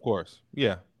right? Of course.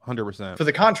 Yeah, 100%. For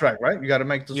the contract, right? You got to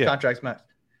make those contracts match.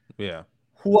 Yeah.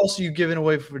 Who else are you giving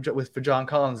away for John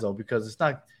Collins though? Because it's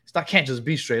not can't just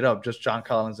be straight up just John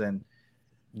Collins and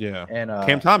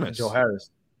Cam Thomas, and Joe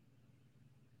Harris.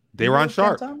 Day'Ron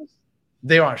Sharpe.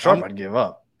 Day'Ron Sharpe, I'd give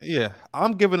up. Yeah,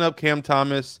 I'm giving up Cam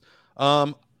Thomas.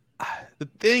 The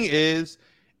thing is,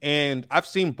 and I've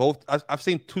seen both. I've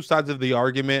seen 2 sides of the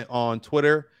argument on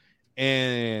Twitter,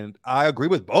 and I agree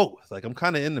with both. Like I'm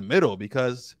kind of in the middle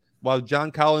because while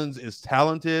John Collins is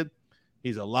talented,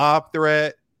 he's a lob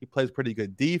threat. He plays pretty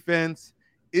good defense.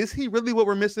 Is he really what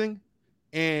we're missing?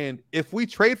 And if we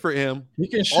trade for him, he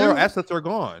can shoot. All our assets are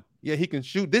gone. Yeah, he can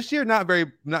shoot. This year, not very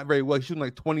well. He's shooting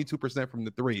like 22% from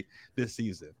the 3 this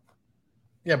season.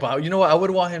 Yeah, but you know what? I would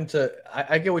want him to.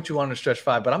 I get what you want to stretch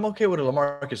 5, but I'm okay with a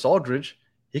LaMarcus Aldridge.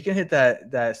 He can hit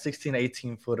that 16,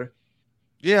 18 footer.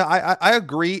 Yeah, I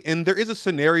agree. And there is a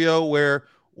scenario where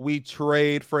we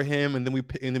trade for him and then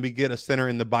we get a center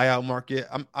in the buyout market.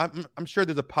 I'm sure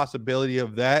there's a possibility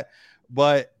of that,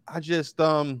 but I just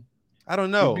I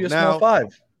don't know. He'd be a small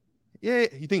 5. Yeah,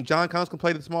 you think John Collins can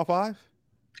play the small 5?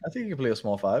 I think he can play a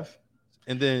small 5.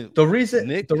 And then the reason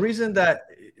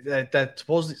that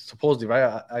supposedly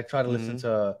right, I try to listen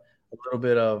to a little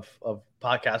bit of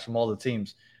podcasts from all the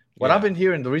teams. What I've been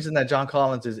hearing, the reason that John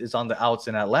Collins is on the outs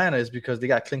in Atlanta is because they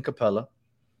got Clint Capella.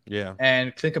 Yeah.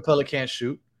 And Clint Capella can't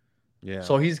shoot. Yeah.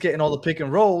 So he's getting all the pick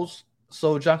and rolls.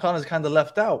 So John Collins is kind of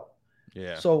left out.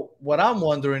 Yeah. So what I'm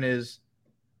wondering is,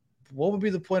 what would be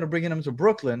the point of bringing him to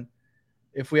Brooklyn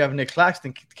if we have Nick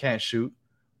Claxton can't shoot?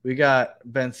 We got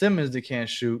Ben Simmons that can't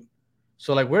shoot.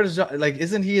 So like, where does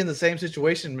isn't he in the same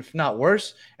situation, if not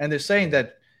worse? And they're saying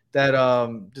that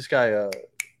this guy,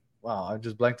 wow, I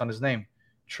just blanked on his name,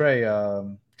 Trae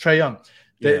Young.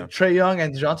 Trae Young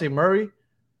and DeJounte Murray,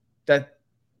 that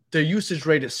their usage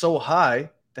rate is so high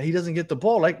that he doesn't get the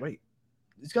ball. Like, wait,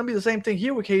 it's gonna be the same thing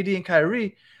here with KD and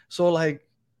Kyrie. So like,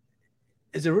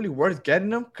 is it really worth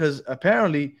getting him? Because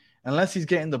apparently, unless he's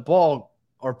getting the ball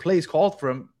or plays called for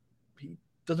him, he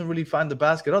doesn't really find the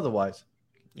basket otherwise.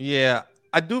 Yeah,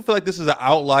 I do feel like this is an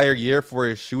outlier year for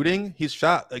his shooting. He's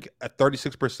shot like at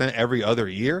 36% every other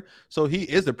year. So he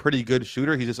is a pretty good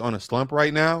shooter. He's just on a slump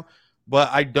right now. But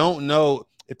I don't know.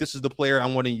 if this is the player I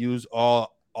want to use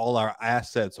all our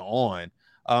assets on.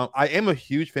 I am a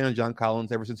huge fan of John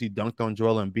Collins ever since he dunked on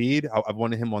Joel Embiid. I've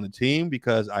wanted him on the team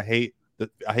because I hate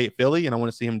Philly and I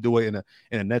want to see him do it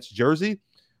in a Nets jersey.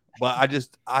 But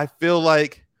I feel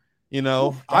like,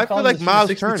 I feel like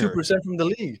Miles Turner. 62% from the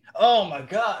league. Oh my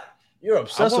God. You're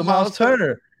obsessed with Miles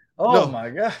Turner. Oh no, my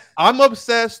God. I'm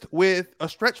obsessed with a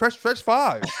stretch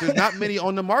five. There's not many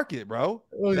on the market, bro.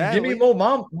 Give me more,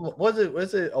 Mom. Was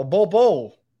it a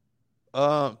Bobo?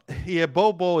 Yeah,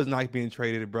 Bobo is not being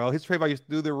traded, bro. His trade value is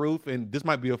through the roof, and this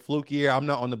might be a fluke year. I'm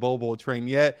not on the Bobo train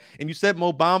yet. And you said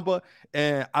Mo Bamba,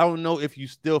 and I don't know if you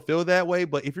still feel that way,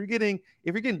 but if you're getting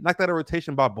knocked out of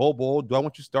rotation by Bobo, do I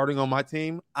want you starting on my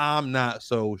team? I'm not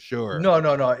so sure. No.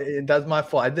 That's my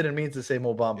fault. I didn't mean to say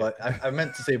Mo Bamba. I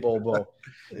meant to say Bobo.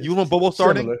 You want Bobo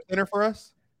starting center for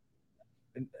us?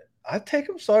 I'd take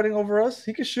him starting over us.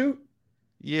 He can shoot.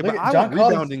 Yeah, but I want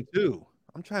rebounding too.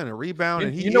 I'm trying to rebound,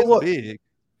 and he is big.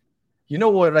 You know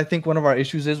what I think one of our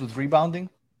issues is with rebounding?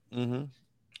 Mm-hmm.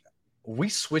 We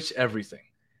switch everything.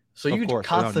 So you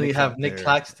constantly have Nick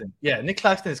Claxton. Yeah, Nick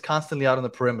Claxton is constantly out on the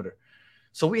perimeter.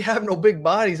 So we have no big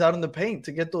bodies out in the paint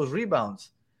to get those rebounds.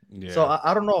 Yeah. So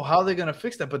I don't know how they're going to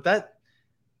fix that. But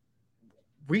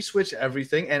we switch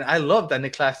everything. And I love that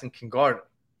Nick Claxton can guard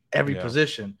every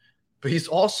position. But he's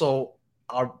also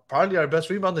probably our best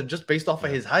rebounder just based off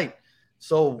of his height.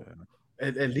 So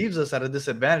it leaves us at a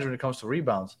disadvantage when it comes to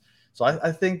rebounds. So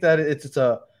I think that it's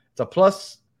a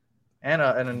plus and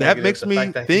a negative. That makes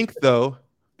me think, though,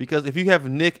 because if you have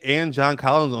Nick and John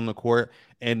Collins on the court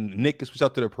and Nick can switch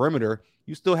out to the perimeter,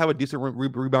 you still have a decent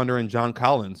rebounder in John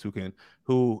Collins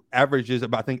who averages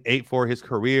about, I think, 8 for his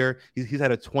career. He's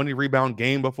had a 20 rebound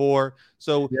game before.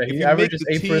 So he averages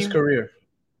 8 for his career.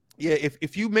 Yeah,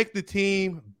 if you make the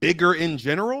team bigger in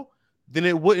general, then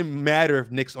it wouldn't matter if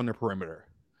Nick's on the perimeter.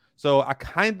 So I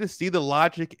kind of see the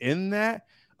logic in that.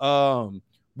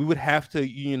 We would have to,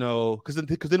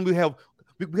 because then we have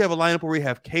a lineup where we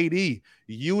have KD,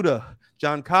 Yuta,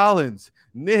 John Collins,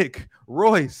 Nick,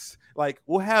 Royce. Like,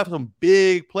 we'll have some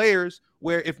big players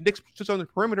where if Nick's just on the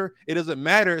perimeter, it doesn't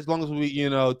matter as long as we,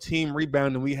 team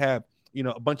rebound and we have,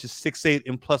 a bunch of 6'8"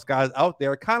 and plus guys out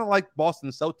there, kind of like Boston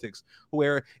Celtics,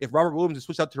 where if Robert Williams is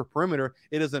switched out to the perimeter,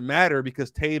 it doesn't matter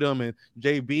because Tatum and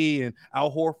JB and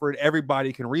Al Horford,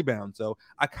 everybody can rebound. So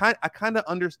I kind of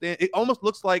understand. It almost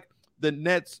looks like the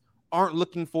Nets aren't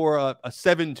looking for a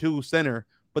 7'2" center,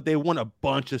 but they want a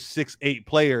bunch of 6'8"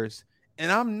 players. And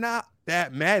I'm not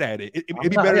that mad at it. It'd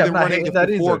be better than running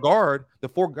the four guard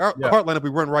lineup we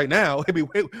run right now. It'd be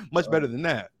much better than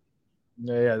that.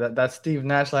 Yeah. That Steve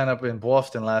Nash lineup in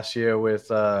Boston last year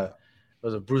with was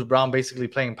Bruce Brown basically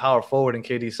playing power forward and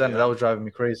KD center. That was driving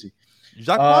me crazy.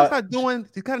 Jacques Vaughn's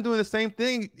he's kind of doing the same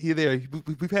thing here. There,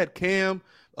 we've had Cam,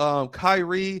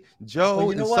 Kyrie, Joe,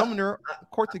 and Sumner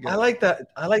court together. I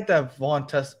like that Vaughn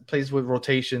plays with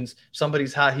rotations.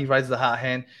 Somebody's hot, he rides the hot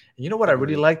hand. And you know what I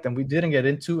really liked, and we didn't get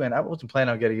into, and I wasn't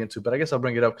planning on getting into, but I guess I'll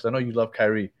bring it up because I know you love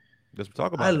Kyrie. Let's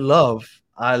talk about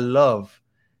I love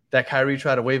that Kyrie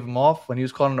tried to wave him off when he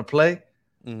was calling a play,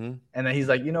 and then he's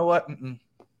like, you know what?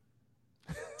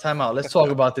 Time out. Let's talk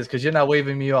about this because you're not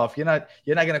waving me off. You're not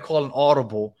gonna call an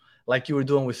audible like you were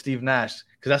doing with Steve Nash,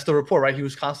 because that's the report, right? He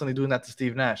was constantly doing that to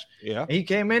Steve Nash. Yeah. And he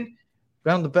came in,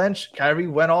 got on the bench. Kyrie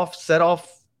went off, set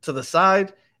off to the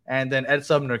side, and then Ed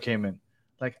Sumner came in.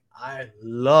 Like, I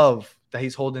love that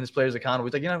he's holding his players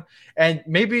accountable. He's like, and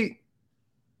maybe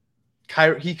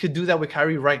he could do that with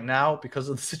Kyrie right now because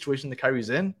of the situation that Kyrie's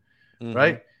in,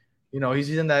 right?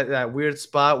 He's in that weird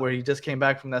spot where he just came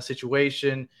back from that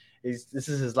situation. This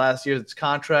is his last year of his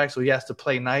contract, so he has to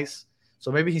play nice.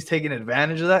 So maybe he's taking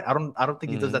advantage of that. I don't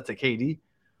think he does that to KD,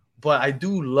 but I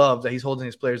do love that he's holding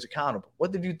his players accountable.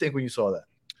 What did you think when you saw that?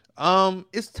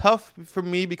 It's tough for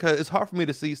me because it's hard for me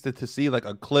to see like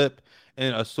a clip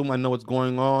and assume I know what's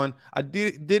going on. I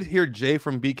did hear Jay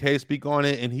from BK speak on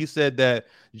it, and he said that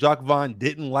Jacques Vaughn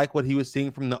didn't like what he was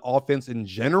seeing from the offense in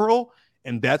general,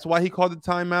 and that's why he called the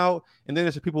timeout. And then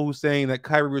there's people who saying that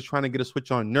Kyrie was trying to get a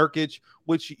switch on Nurkic,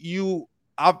 which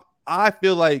I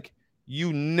feel like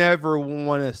you never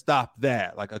want to stop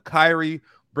that. Like a Kyrie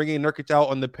bringing Nurkic out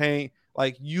on the paint,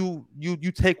 like you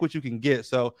take what you can get.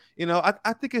 So,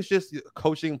 I think it's just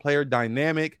coaching player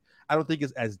dynamic. I don't think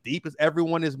it's as deep as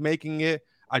everyone is making it.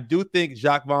 I do think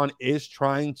Jacques Vaughn is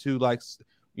trying to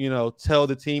tell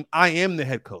the team, I am the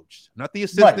head coach, not the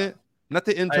assistant, not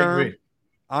the intern.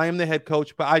 I am the head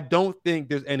coach, but I don't think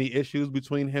there's any issues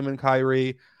between him and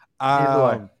Kyrie.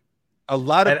 A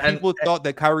lot of people thought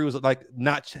that Kyrie was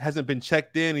hasn't been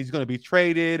checked in. He's going to be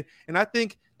traded. And I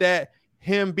think that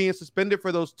him being suspended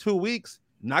for those 2 weeks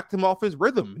knocked him off his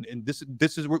rhythm. And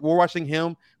this is we're watching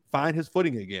him find his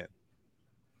footing again.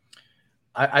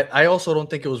 I also don't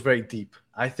think it was very deep.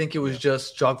 I think it was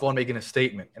just Jock Vaughn making a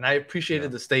statement, and I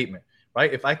appreciated the statement.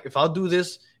 Right? If I'll do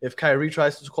this, if Kyrie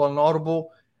tries to call an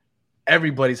audible,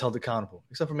 everybody's held accountable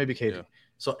except for maybe KD.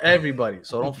 So everybody.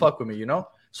 So don't fuck with me,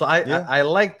 So I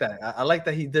like that. I like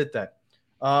that he did that.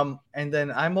 And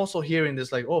then I'm also hearing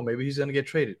this like, oh, maybe he's gonna get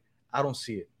traded. I don't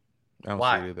see it. I don't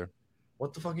Why? see it either.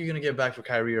 What the fuck are you gonna get back for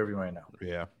Kyrie Irving right now?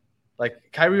 Yeah.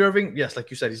 Like Kyrie Irving, yes, like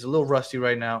you said, he's a little rusty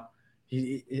right now.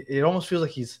 It almost feels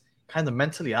like he's kind of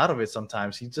mentally out of it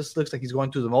sometimes. He just looks like he's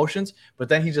going through the motions, but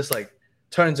then he just like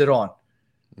turns it on.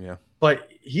 Yeah. But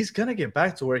he's gonna get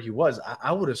back to where he was.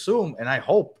 I would assume, and I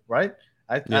hope, right?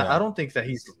 I don't think that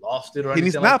he's lost it or anything. And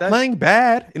he's like not that. playing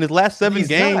bad in his last 7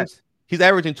 games. Not. He's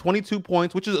averaging 22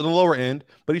 points, which is on the lower end,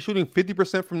 but he's shooting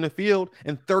 50% from the field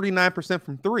and 39%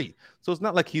 from three. So it's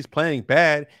not like he's playing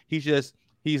bad. He's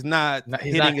not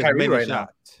hitting as many right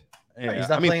shots. Yeah. He's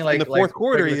not playing like in the fourth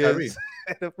quarter. He Kyrie. is.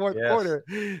 In the fourth quarter,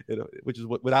 which is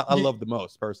what I love the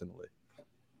most personally.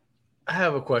 I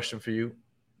have a question for you.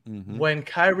 Mm-hmm. When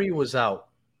Kyrie was out,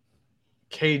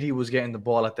 KD was getting the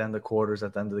ball at the end of the quarters,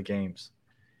 at the end of the games.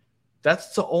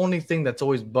 That's the only thing that's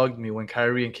always bugged me when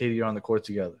Kyrie and KD are on the court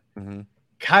together. Mm-hmm.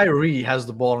 Kyrie has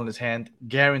the ball in his hand,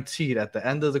 guaranteed at the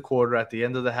end of the quarter, at the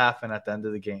end of the half, and at the end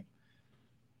of the game.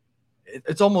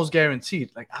 It's almost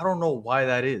guaranteed. Like, I don't know why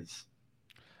that is.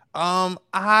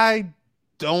 I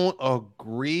don't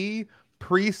agree.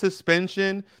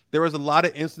 Pre-suspension, there was a lot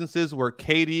of instances where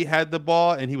KD had the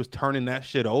ball and he was turning that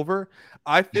shit over.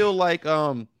 I feel like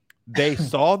they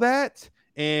saw that,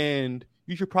 and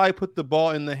you should probably put the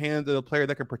ball in the hands of the player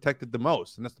that can protect it the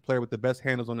most, and that's the player with the best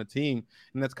handles on the team,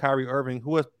 and that's Kyrie Irving,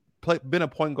 who has been a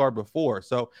point guard before.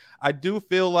 So I do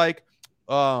feel like,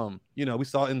 we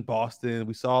saw it in Boston,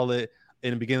 we saw it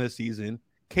in the beginning of the season.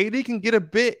 KD can get a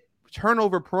bit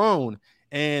turnover prone,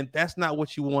 and that's not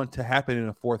what you want to happen in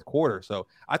the fourth quarter. So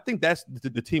I think that's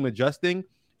the team adjusting,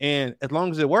 and as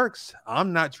long as it works,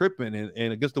 I'm not tripping.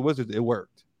 And against the Wizards, it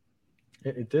worked.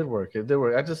 It did work. It did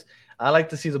work. I like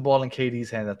to see the ball in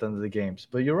KD's hand at the end of the games.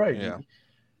 But you're right. Yeah.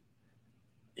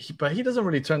 But he doesn't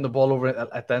really turn the ball over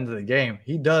at the end of the game.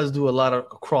 He does do a lot of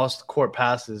cross-court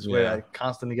passes where I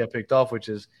constantly get picked off, which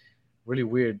is really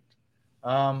weird.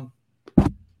 Now,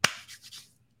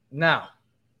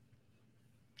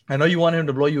 I know you want him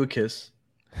to blow you a kiss.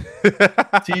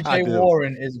 TJ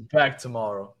Warren is back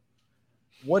tomorrow.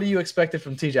 What do you expect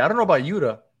from TJ? I don't know about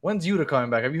Yuta. When's Yuta coming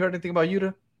back? Have you heard anything about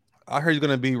Yuta? I heard he's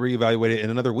going to be reevaluated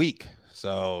in another week.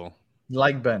 So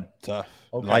like Ben. Tough.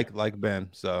 Okay. Like Ben.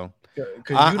 So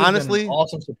honestly,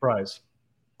 awesome surprise.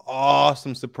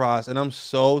 Awesome surprise. And I'm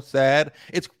so sad.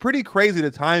 It's pretty crazy the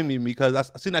timing, because I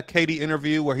seen that KD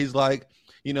interview where he's like,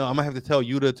 I might have to tell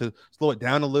Yuta to slow it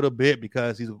down a little bit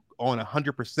because he's on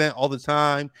 100% all the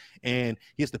time, and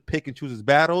he has to pick and choose his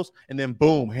battles, and then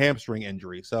boom, hamstring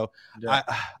injury. So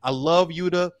I love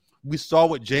Yuta. We saw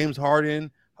what James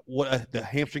Harden, what the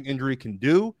hamstring injury can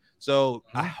do. So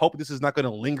I hope this is not going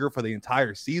to linger for the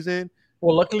entire season.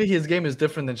 Well, luckily his game is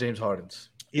different than James Harden's.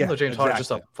 Even though James Harden's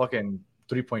just a fucking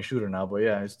three-point shooter now, but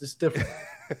yeah, it's just different.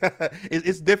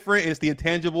 It's different. It's the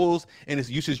intangibles, and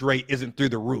his usage rate isn't through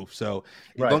the roof. So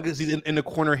as long as he's in the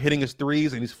corner hitting his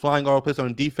threes and he's flying all over the place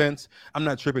on defense, I'm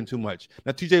not tripping too much.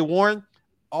 Now, TJ Warren,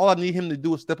 all I need him to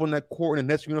do is step on that court in a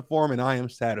Nets uniform, and I am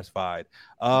satisfied.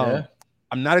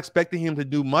 I'm not expecting him to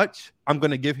do much. I'm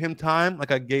going to give him time,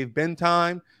 like I gave Ben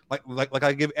time, like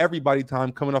I give everybody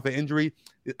time coming off an injury.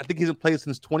 I think he hasn't played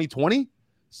since 2020.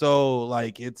 So,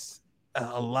 it's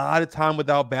a lot of time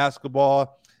without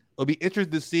basketball. It'll be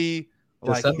interesting to see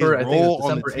his role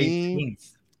on the team.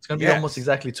 18th. It's going to be almost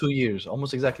exactly 2 years.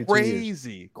 Almost exactly 2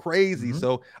 years. Crazy. Mm-hmm.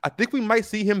 So I think we might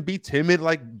see him be timid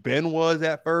like Ben was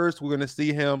at first. We're going to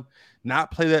see him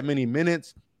not play that many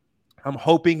minutes. I'm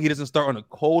hoping he doesn't start on a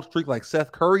cold streak like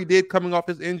Seth Curry did coming off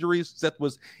his injuries. Seth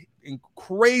was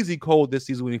crazy cold this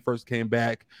season when he first came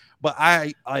back. But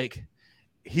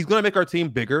he's going to make our team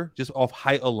bigger just off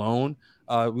height alone.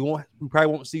 We probably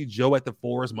won't see Joe at the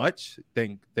 4 as much.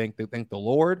 Thank the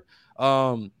Lord.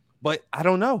 But I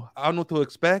don't know. I don't know what to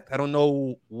expect. I don't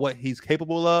know what he's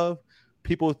capable of.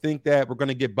 People think that we're going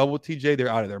to get bubble TJ. They're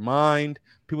out of their mind.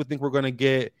 People think we're going to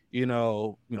get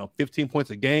 15 points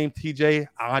a game TJ.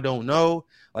 I don't know.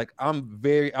 I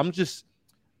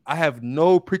have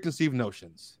no preconceived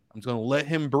notions. I'm just going to let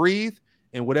him breathe,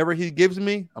 and whatever he gives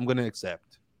me, I'm going to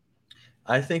accept.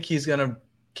 I think he's going to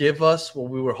give us what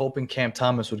we were hoping Cam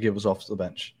Thomas would give us off the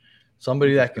bench.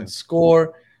 Somebody that can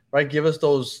score, right? Give us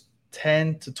those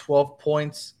 10 to 12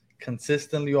 points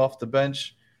consistently off the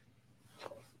bench.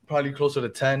 probably closer to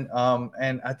 10.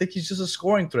 And I think he's just a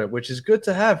scoring threat, which is good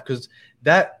to have because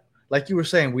that, like you were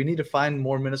saying, we need to find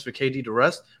more minutes for KD to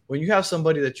rest. When you have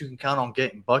somebody that you can count on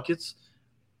getting buckets,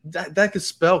 that could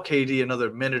spell KD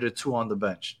another minute or two on the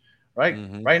bench, right?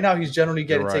 Mm-hmm. Right now, he's generally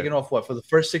getting right. taken off for the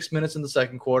first 6 minutes in the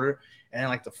second quarter and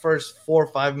like the first 4 or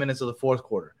 5 minutes of the fourth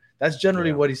quarter. That's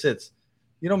generally what he sits.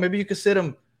 Maybe you could sit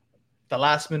him the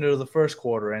last minute of the first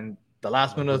quarter and the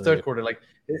last minute of the third quarter.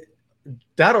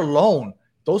 That alone,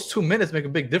 those 2 minutes make a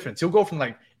big difference. He'll go from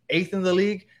like 8th in the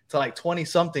league to like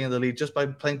 20-something in the league just by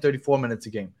playing 34 minutes a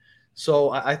game.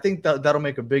 So I think that'll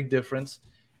make a big difference.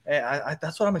 And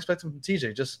that's what I'm expecting from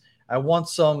TJ. I want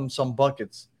some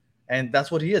buckets, and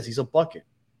that's what he is. He's a bucket.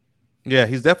 Yeah,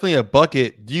 he's definitely a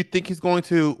bucket. Do you think he's going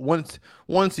to once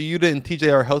Yuta and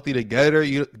TJ are healthy together?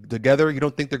 You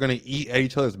don't think they're going to eat at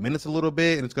each other's minutes a little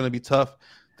bit, and it's going to be tough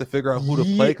to figure out who to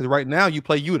play? Because right now you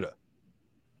play Yuta.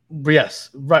 Yes,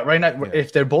 right now. Yeah.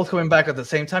 If they're both coming back at the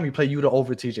same time, you play Yuta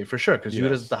over TJ for sure because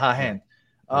Yuta's the hot hand.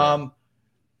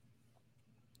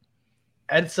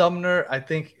 Ed Sumner, I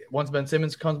think once Ben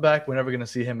Simmons comes back, we're never going to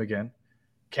see him again.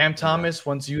 Cam Thomas,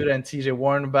 once Yuta and TJ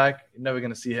Warren are back, you're never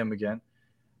going to see him again.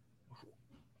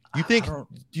 Do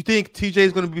you think TJ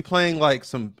is going to be playing like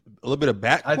a little bit of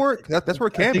backcourt? That's where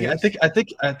Cam is. I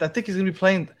think he's going to be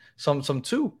playing some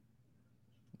too.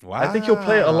 Wow. I think he'll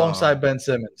play alongside Ben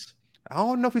Simmons. I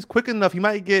don't know if he's quick enough. He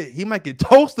might get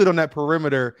toasted on that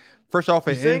perimeter. Fresh off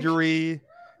an injury.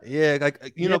 Yeah,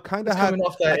 kind of how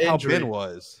Ben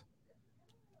was.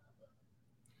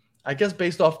 I guess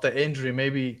based off the injury,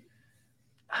 maybe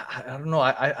I don't know.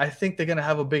 I think they're gonna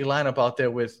have a big lineup out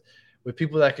there with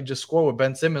people that can just score with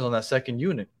Ben Simmons on that second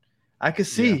unit. I could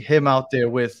see him out there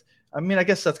with. I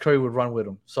guess Seth Curry would run with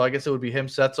him, so I guess it would be him,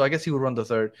 Seth. So I guess he would run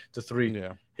the 3.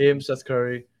 Yeah, him, Seth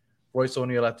Curry, Royce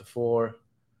O'Neal at the 4.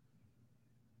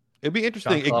 It'd be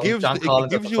interesting. It gives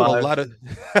you a lot of.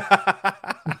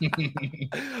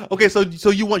 Okay,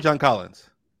 so you want John Collins?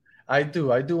 I do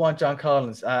want John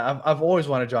Collins. I've always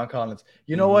wanted John Collins.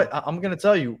 You know what? I'm gonna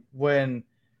tell you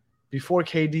before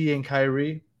KD and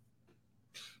Kyrie,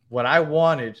 what I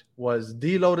wanted was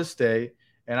D'Lo to stay,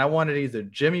 and I wanted either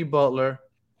Jimmy Butler,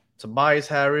 Tobias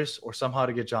Harris, or somehow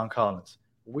to get John Collins.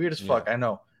 Weird as fuck, I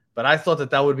know, but I thought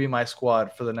that would be my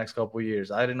squad for the next couple of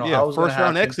years. I didn't know how it was first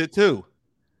round exit too.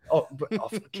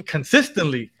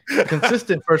 Consistent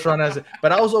first round exit,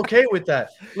 but I was okay with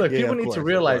that. Look, people need to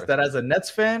realize that as a Nets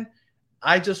fan,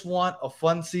 I just want a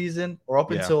fun season. Or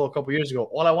up until a couple years ago,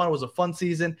 all I wanted was a fun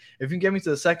season. If you can get me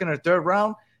to the second or third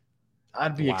round,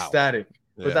 I'd be ecstatic.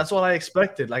 But that's what I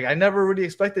expected. Like, I never really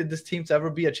expected this team to ever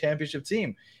be a championship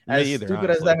team. As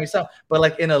stupid as that may sound. But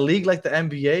like in a league like the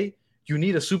NBA, you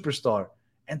need a superstar.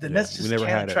 And the Nets just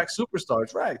can't attract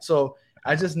superstars, right? So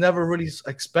I just never really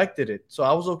expected it. So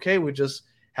I was okay with just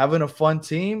having a fun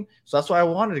team. So that's why I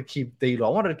wanted to keep D'Lo. I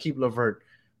wanted to keep LeVert.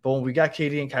 But when we got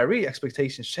KD and Kyrie,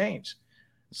 expectations changed.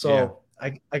 So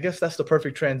I guess that's the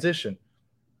perfect transition.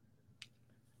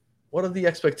 What are the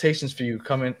expectations for you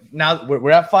coming? Now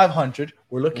we're at 500.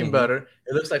 We're looking better.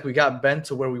 It looks like we got Ben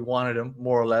to where we wanted him,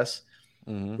 more or less.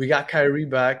 We got Kyrie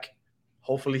back.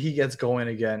 Hopefully he gets going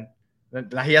again.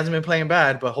 Now, he hasn't been playing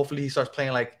bad, but hopefully he starts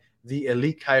playing like the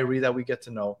elite Kyrie that we get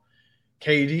to know.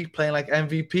 KD playing like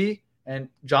MVP. And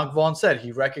John Vaughn said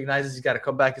he recognizes he's got to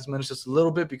cut back his minutes just a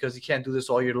little bit because he can't do this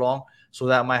all year long. So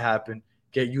that might happen.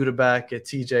 Get Yuta back, get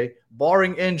TJ,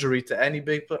 barring injury to any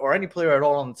big player or any player at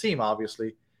all on the team,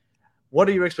 obviously. What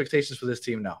are your expectations for this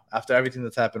team now after everything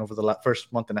that's happened over the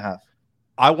first month and a half?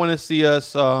 I want to see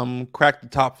us crack the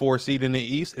top 4 seed in the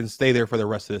East and stay there for the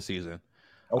rest of the season.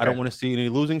 Okay. I don't want to see any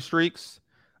losing streaks.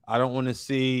 I don't want to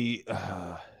see,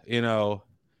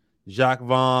 Jacques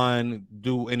Vaughn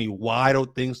do any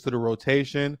wild things to the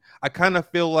rotation. I kind of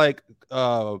feel like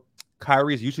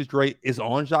Kyrie's usage rate is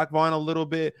on Jacques Vaughn a little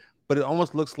bit, but it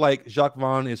almost looks like Jacques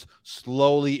Vaughn is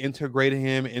slowly integrating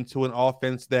him into an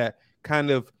offense that kind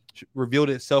of revealed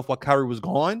itself while Kyrie was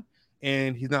gone.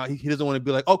 And he doesn't want to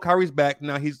be like, oh, Kyrie's back.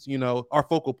 Now he's, our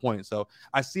focal point. So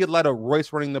I see a lot of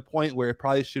Royce running the point where it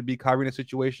probably should be Kyrie in a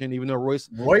situation, even though Royce,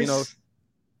 Royce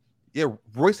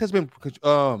has been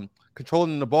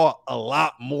controlling the ball a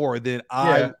lot more than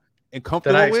I am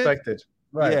comfortable with. Than I expected.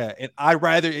 Right. Yeah. And I'd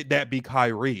rather that be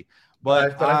Kyrie.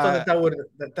 But I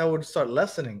thought that would start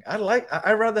lessening.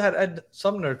 I'd rather had Ed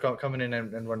Sumner coming in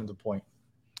and running the point.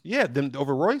 Yeah, than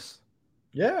over Royce.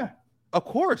 Yeah, of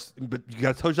course. But you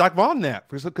got to tell Jacques Vaughn that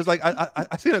because like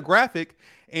I seen a graphic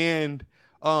and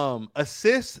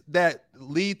assists that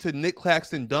lead to Nick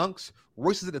Claxton dunks.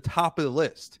 Royce is at the top of the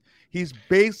list. He's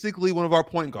basically one of our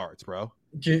point guards, bro.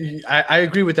 I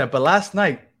agree with that. But last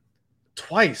night,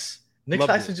 twice, Nick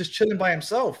Claxton just chilling by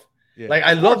himself. Yeah. Like,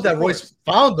 I Of love course, that of Royce course.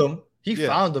 found them. He Yeah.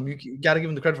 found them. You got to give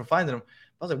him the credit for finding them.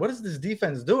 I was like, what is this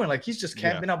defense doing? Like, he's just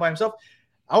camping Yeah. out by himself.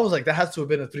 I was like, that has to have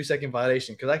been a 3-second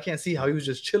violation because I can't see how he was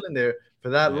just chilling there for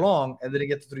that Yeah. long and then he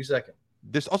gets to 3 seconds.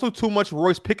 There's also too much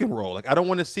Royce pick and roll. Like, I don't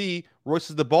want to see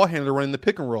Royce as the ball handler running the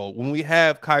pick and roll. When we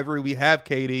have Kyrie, we have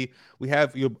KD, we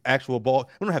have your actual ball.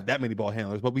 We don't have that many ball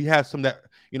handlers, but we have some that,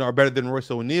 you know, are better than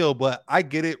Royce O'Neal. But I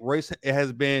get it. Royce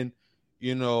has been,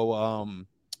 you know,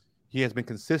 he has been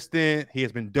consistent. He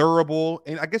has been durable,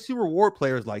 and I guess you reward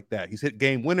players like that. He's hit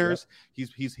game winners. Yep.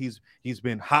 He's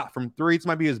been hot from three. This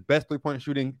might be his best 3-point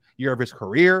shooting year of his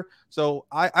career. So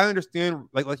I understand,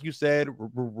 like you said,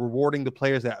 rewarding the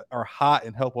players that are hot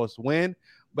and help us win.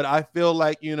 But I feel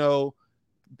like, you know,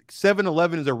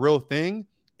 7-11 is a real thing,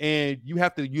 and you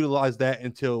have to utilize that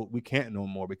until we can't no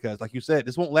more. Because, like you said,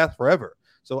 this won't last forever.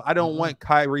 So I don't want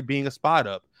Kyrie being a spot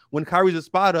up. When Kyrie's a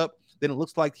spot up, then it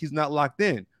looks like he's not locked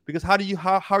in. Because how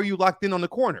are you locked in on the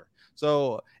corner?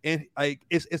 So, and like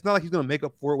it's not like he's gonna make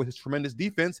up for it with his tremendous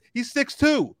defense. He's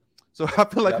 6'2". So I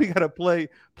feel like we gotta play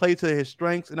to his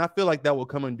strengths, and I feel like that will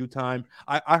come in due time.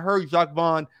 I heard Jacques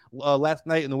Vaughn last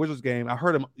night in the Wizards game. I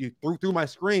heard him through my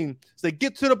screen say,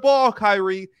 "Get to the ball,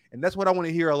 Kyrie," and that's what I want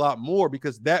to hear a lot more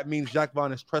because that means Jacques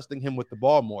Vaughn is trusting him with the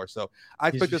ball more. So I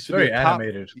expect this to be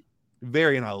animated,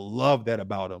 and I love that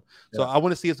about him. So I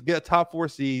want to see us get a top 4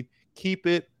 seed, keep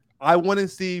it. I want to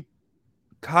see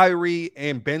Kyrie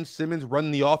and Ben Simmons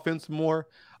run the offense more.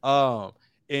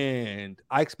 And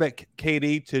I expect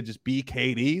KD to just be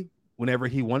KD whenever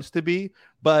he wants to be.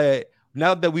 But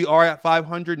now that we are at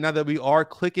 500, now that we are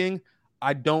clicking,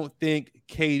 I don't think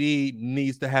KD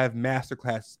needs to have a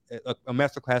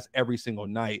masterclass every single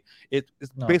night. It's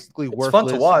basically worthless.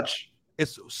 It's fun to watch.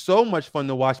 It's so much fun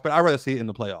to watch, but I'd rather see it in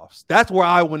the playoffs. That's where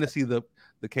I want to see the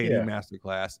KD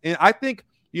masterclass. And I think,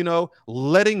 you know,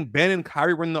 letting Ben and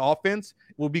Kyrie run the offense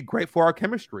will be great for our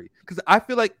chemistry. Because I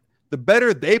feel like the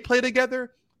better they play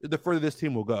together, the further this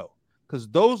team will go. Because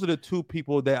those are the two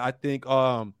people that I think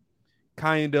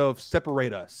kind of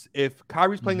separate us. If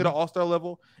Kyrie's playing at an all-star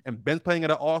level and Ben's playing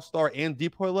at an all-star and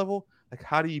depoy level, like,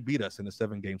 how do you beat us in a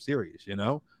 7-game series, you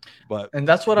know? And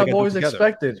that's what I've always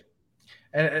expected.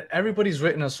 And everybody's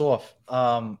written us off.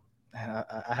 I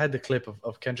had the clip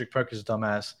of Kendrick Perkins'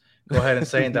 dumbass go ahead and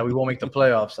saying that we won't make the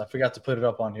playoffs. I forgot to put it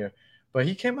up on here. But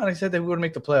he came out and said that we wouldn't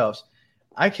make the playoffs.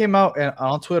 I came out and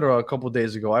on Twitter a couple of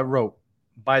days ago, I wrote,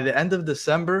 by the end of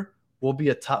December, we'll be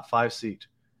a top 5 seed.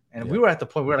 And we were at the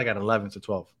point we were like at 11 to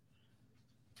 12.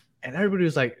 And everybody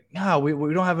was like, nah, we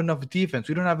don't have enough defense.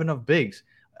 We don't have enough bigs.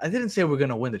 I didn't say we're going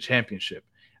to win the championship.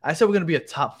 I said we're going to be a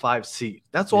top 5 seed.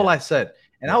 That's all I said.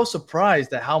 And I was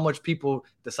surprised at how much people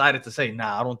decided to say,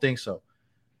 nah, I don't think so.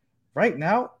 Right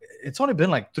now, it's only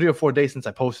been like 3 or 4 days since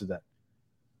I posted that.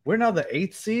 We're now the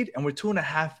 8th seed, and we're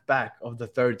 2.5 back of the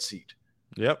 3rd seed.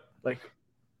 Yep. Like,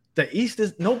 the East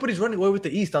is – nobody's running away with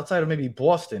the East outside of maybe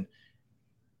Boston.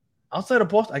 Outside of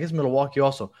Boston, I guess Milwaukee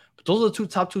also. But those are the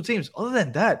top 2 teams. Other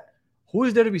than that, who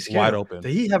is there to be scared Wide of? open. The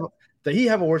Heat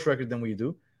have a worse record than we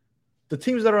do. The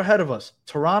teams that are ahead of us,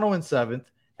 Toronto in 7th,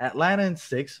 Atlanta in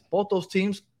 6th. Both those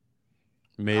teams,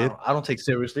 mid. I don't take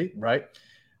seriously, right?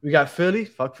 We got Philly.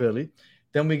 Fuck Philly.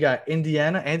 Then we got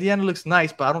Indiana. Indiana looks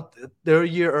nice, but they're a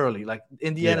year early. Like,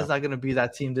 Indiana's not going to be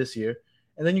that team this year.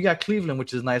 And then you got Cleveland,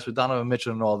 which is nice with Donovan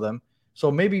Mitchell and all of them. So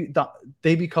maybe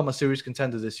they become a serious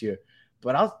contender this year.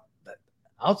 But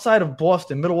outside of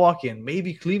Boston, Milwaukee, and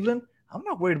maybe Cleveland, I'm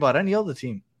not worried about any other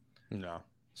team. No.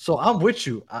 So I'm with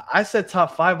you. I said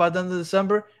top 5 by the end of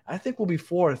December. I think we'll be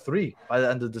 4 or 3 by the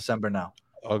end of December now.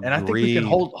 Agreed. And I think we can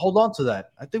hold on to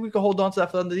that. I think we can hold on to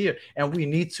that for the end of the year. And we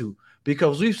need to,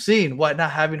 because we've seen what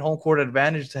not having home court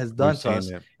advantage has done to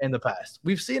us in the past.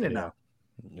 We've seen it now.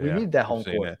 We need that home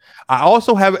court. I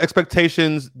also have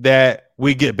expectations that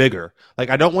we get bigger. Like,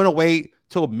 I don't want to wait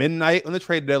till midnight on the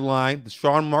trade deadline, the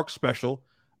Sean Marks special.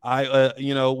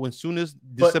 When soon as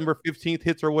December 15th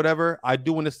hits or whatever, I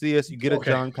do want to see us. You get a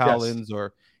John Collins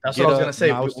or that's what I was going to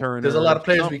say. There's a lot of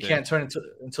players we something. Can't turn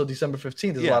until December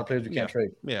 15th. There's a lot of players we can't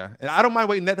trade. Yeah, and I don't mind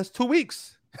waiting. That's 2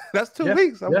 weeks. That's 2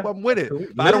 weeks. I'm with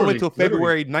it. But I don't wait until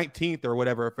February 19th or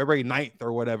whatever, February 9th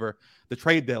or whatever, the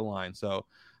trade deadline. So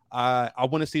I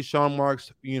want to see Sean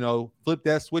Marks, flip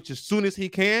that switch as soon as he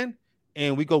can,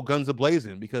 and we go guns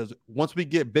a-blazing, because once we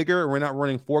get bigger and we're not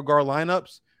running 4-guard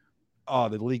lineups,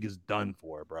 the league is done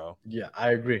for, bro. Yeah,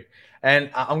 I agree.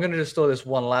 And I'm going to just throw this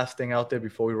one last thing out there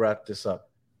before we wrap this up.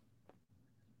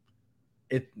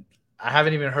 I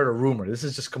haven't even heard a rumor. This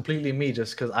is just completely me,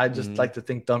 just because I just like to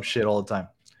think dumb shit all the time.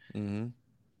 Mm-hmm.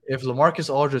 If LaMarcus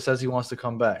Aldridge says he wants to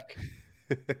come back,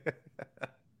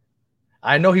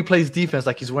 I know he plays defense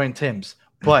like he's wearing Timbs,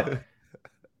 but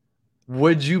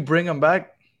Would you bring him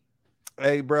back?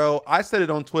 Hey, bro, I said it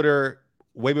on Twitter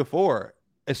way before.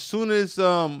 As soon as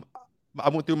I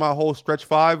went through my whole stretch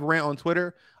 5 rant on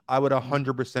Twitter, I would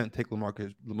 100% take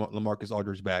LaMarcus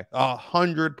Aldridge back.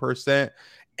 100%.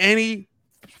 Any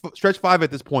stretch 5 at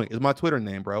this point is my Twitter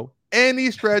name, bro.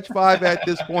 Any stretch 5 at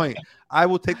this point, I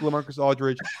will take LaMarcus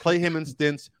Aldridge, play him in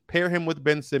stints, pair him with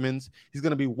Ben Simmons. He's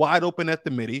going to be wide open at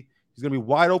the midi. He's going to be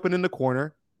wide open in the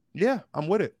corner. Yeah, I'm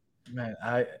with it. Man,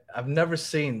 I've never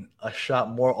seen a shot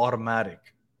more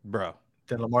automatic, bro,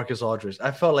 than LaMarcus Aldridge.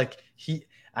 I felt like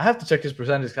I have to check his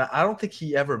percentage. I don't think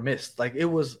he ever missed. Like, it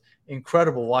was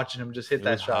incredible watching him just hit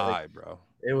that shot. High, bro.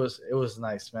 It was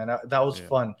nice, man. That was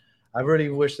fun. I really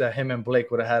wish that him and Blake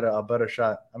would have had a better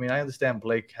shot. I mean, I understand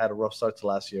Blake had a rough start to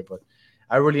last year, but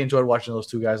I really enjoyed watching those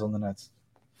two guys on the Nets.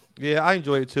 Yeah, I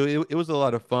enjoyed it too. It was a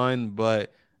lot of fun,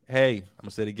 but hey, I'm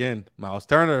gonna say it again. Miles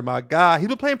Turner, my guy, he's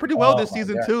been playing pretty well this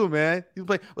season too, man. He's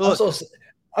playing.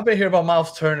 I've been hearing about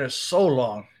Miles Turner so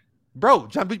long, bro.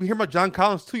 You hear about John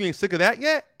Collins too? You ain't sick of that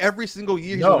yet? Every single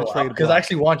year he's on the trade because I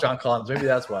actually want John Collins. Maybe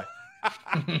that's why.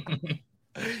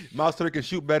 Miles Turner can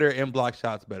shoot better and block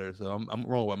shots better, so I'm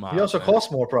rolling with Miles. He also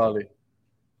costs more, probably.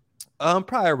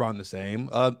 Probably around the same.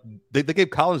 They gave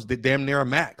Collins damn near a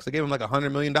max. They gave him like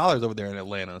 $100 million over there in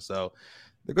Atlanta, so.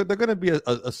 They're going to be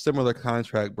a similar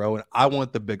contract, bro, and I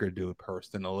want the bigger dude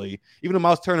personally. Even though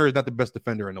Miles Turner is not the best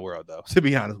defender in the world, though, to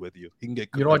be honest with you. He can get.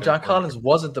 You know what? John Collins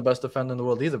wasn't the best defender in the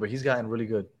world either, but he's gotten really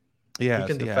good. Yeah, he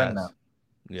can defend now.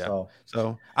 Yeah.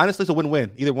 So honestly, it's a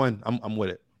win-win. Either one, I'm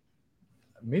with it.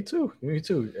 Me too.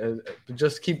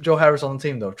 Just keep Joe Harris on the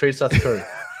team, though. Trade Seth Curry.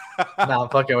 Nah, I'm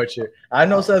fucking with you. I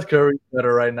know Seth Curry's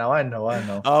better right now. I know.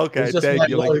 Okay, it's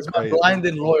just my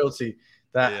blinded loyalty.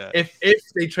 That if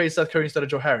they trade Seth Curry instead of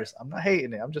Joe Harris, I'm not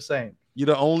hating it. I'm just saying. You're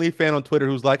the only fan on Twitter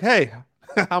who's like, hey,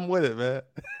 I'm with it, man.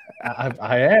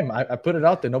 I am. I put it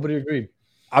out there. Nobody agreed.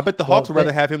 I bet the Hawks would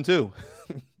rather have him too.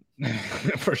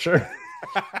 For sure.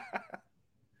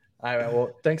 All right.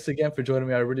 Well, thanks again for joining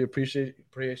me. I really appreciate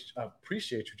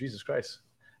you. Jesus Christ.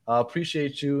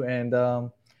 Appreciate you. And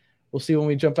we'll see when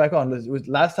we jump back on.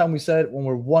 Last time we said when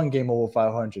we're one game over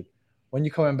 500. When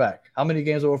you coming back? How many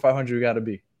games over 500 we got to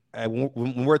be?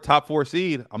 When we're a top 4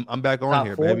 seed, I'm back on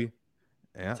here, baby.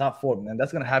 Yeah, top 4, man.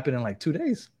 That's gonna happen in like 2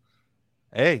 days.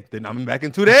 Hey, then I'm back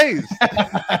in 2 days.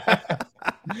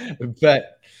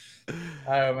 Bet.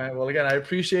 All right, man. Well, again, I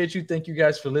appreciate you. Thank you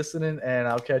guys for listening, and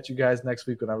I'll catch you guys next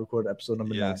week when I record episode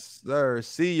number 9. Yes, sir.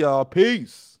 See y'all.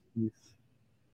 Peace.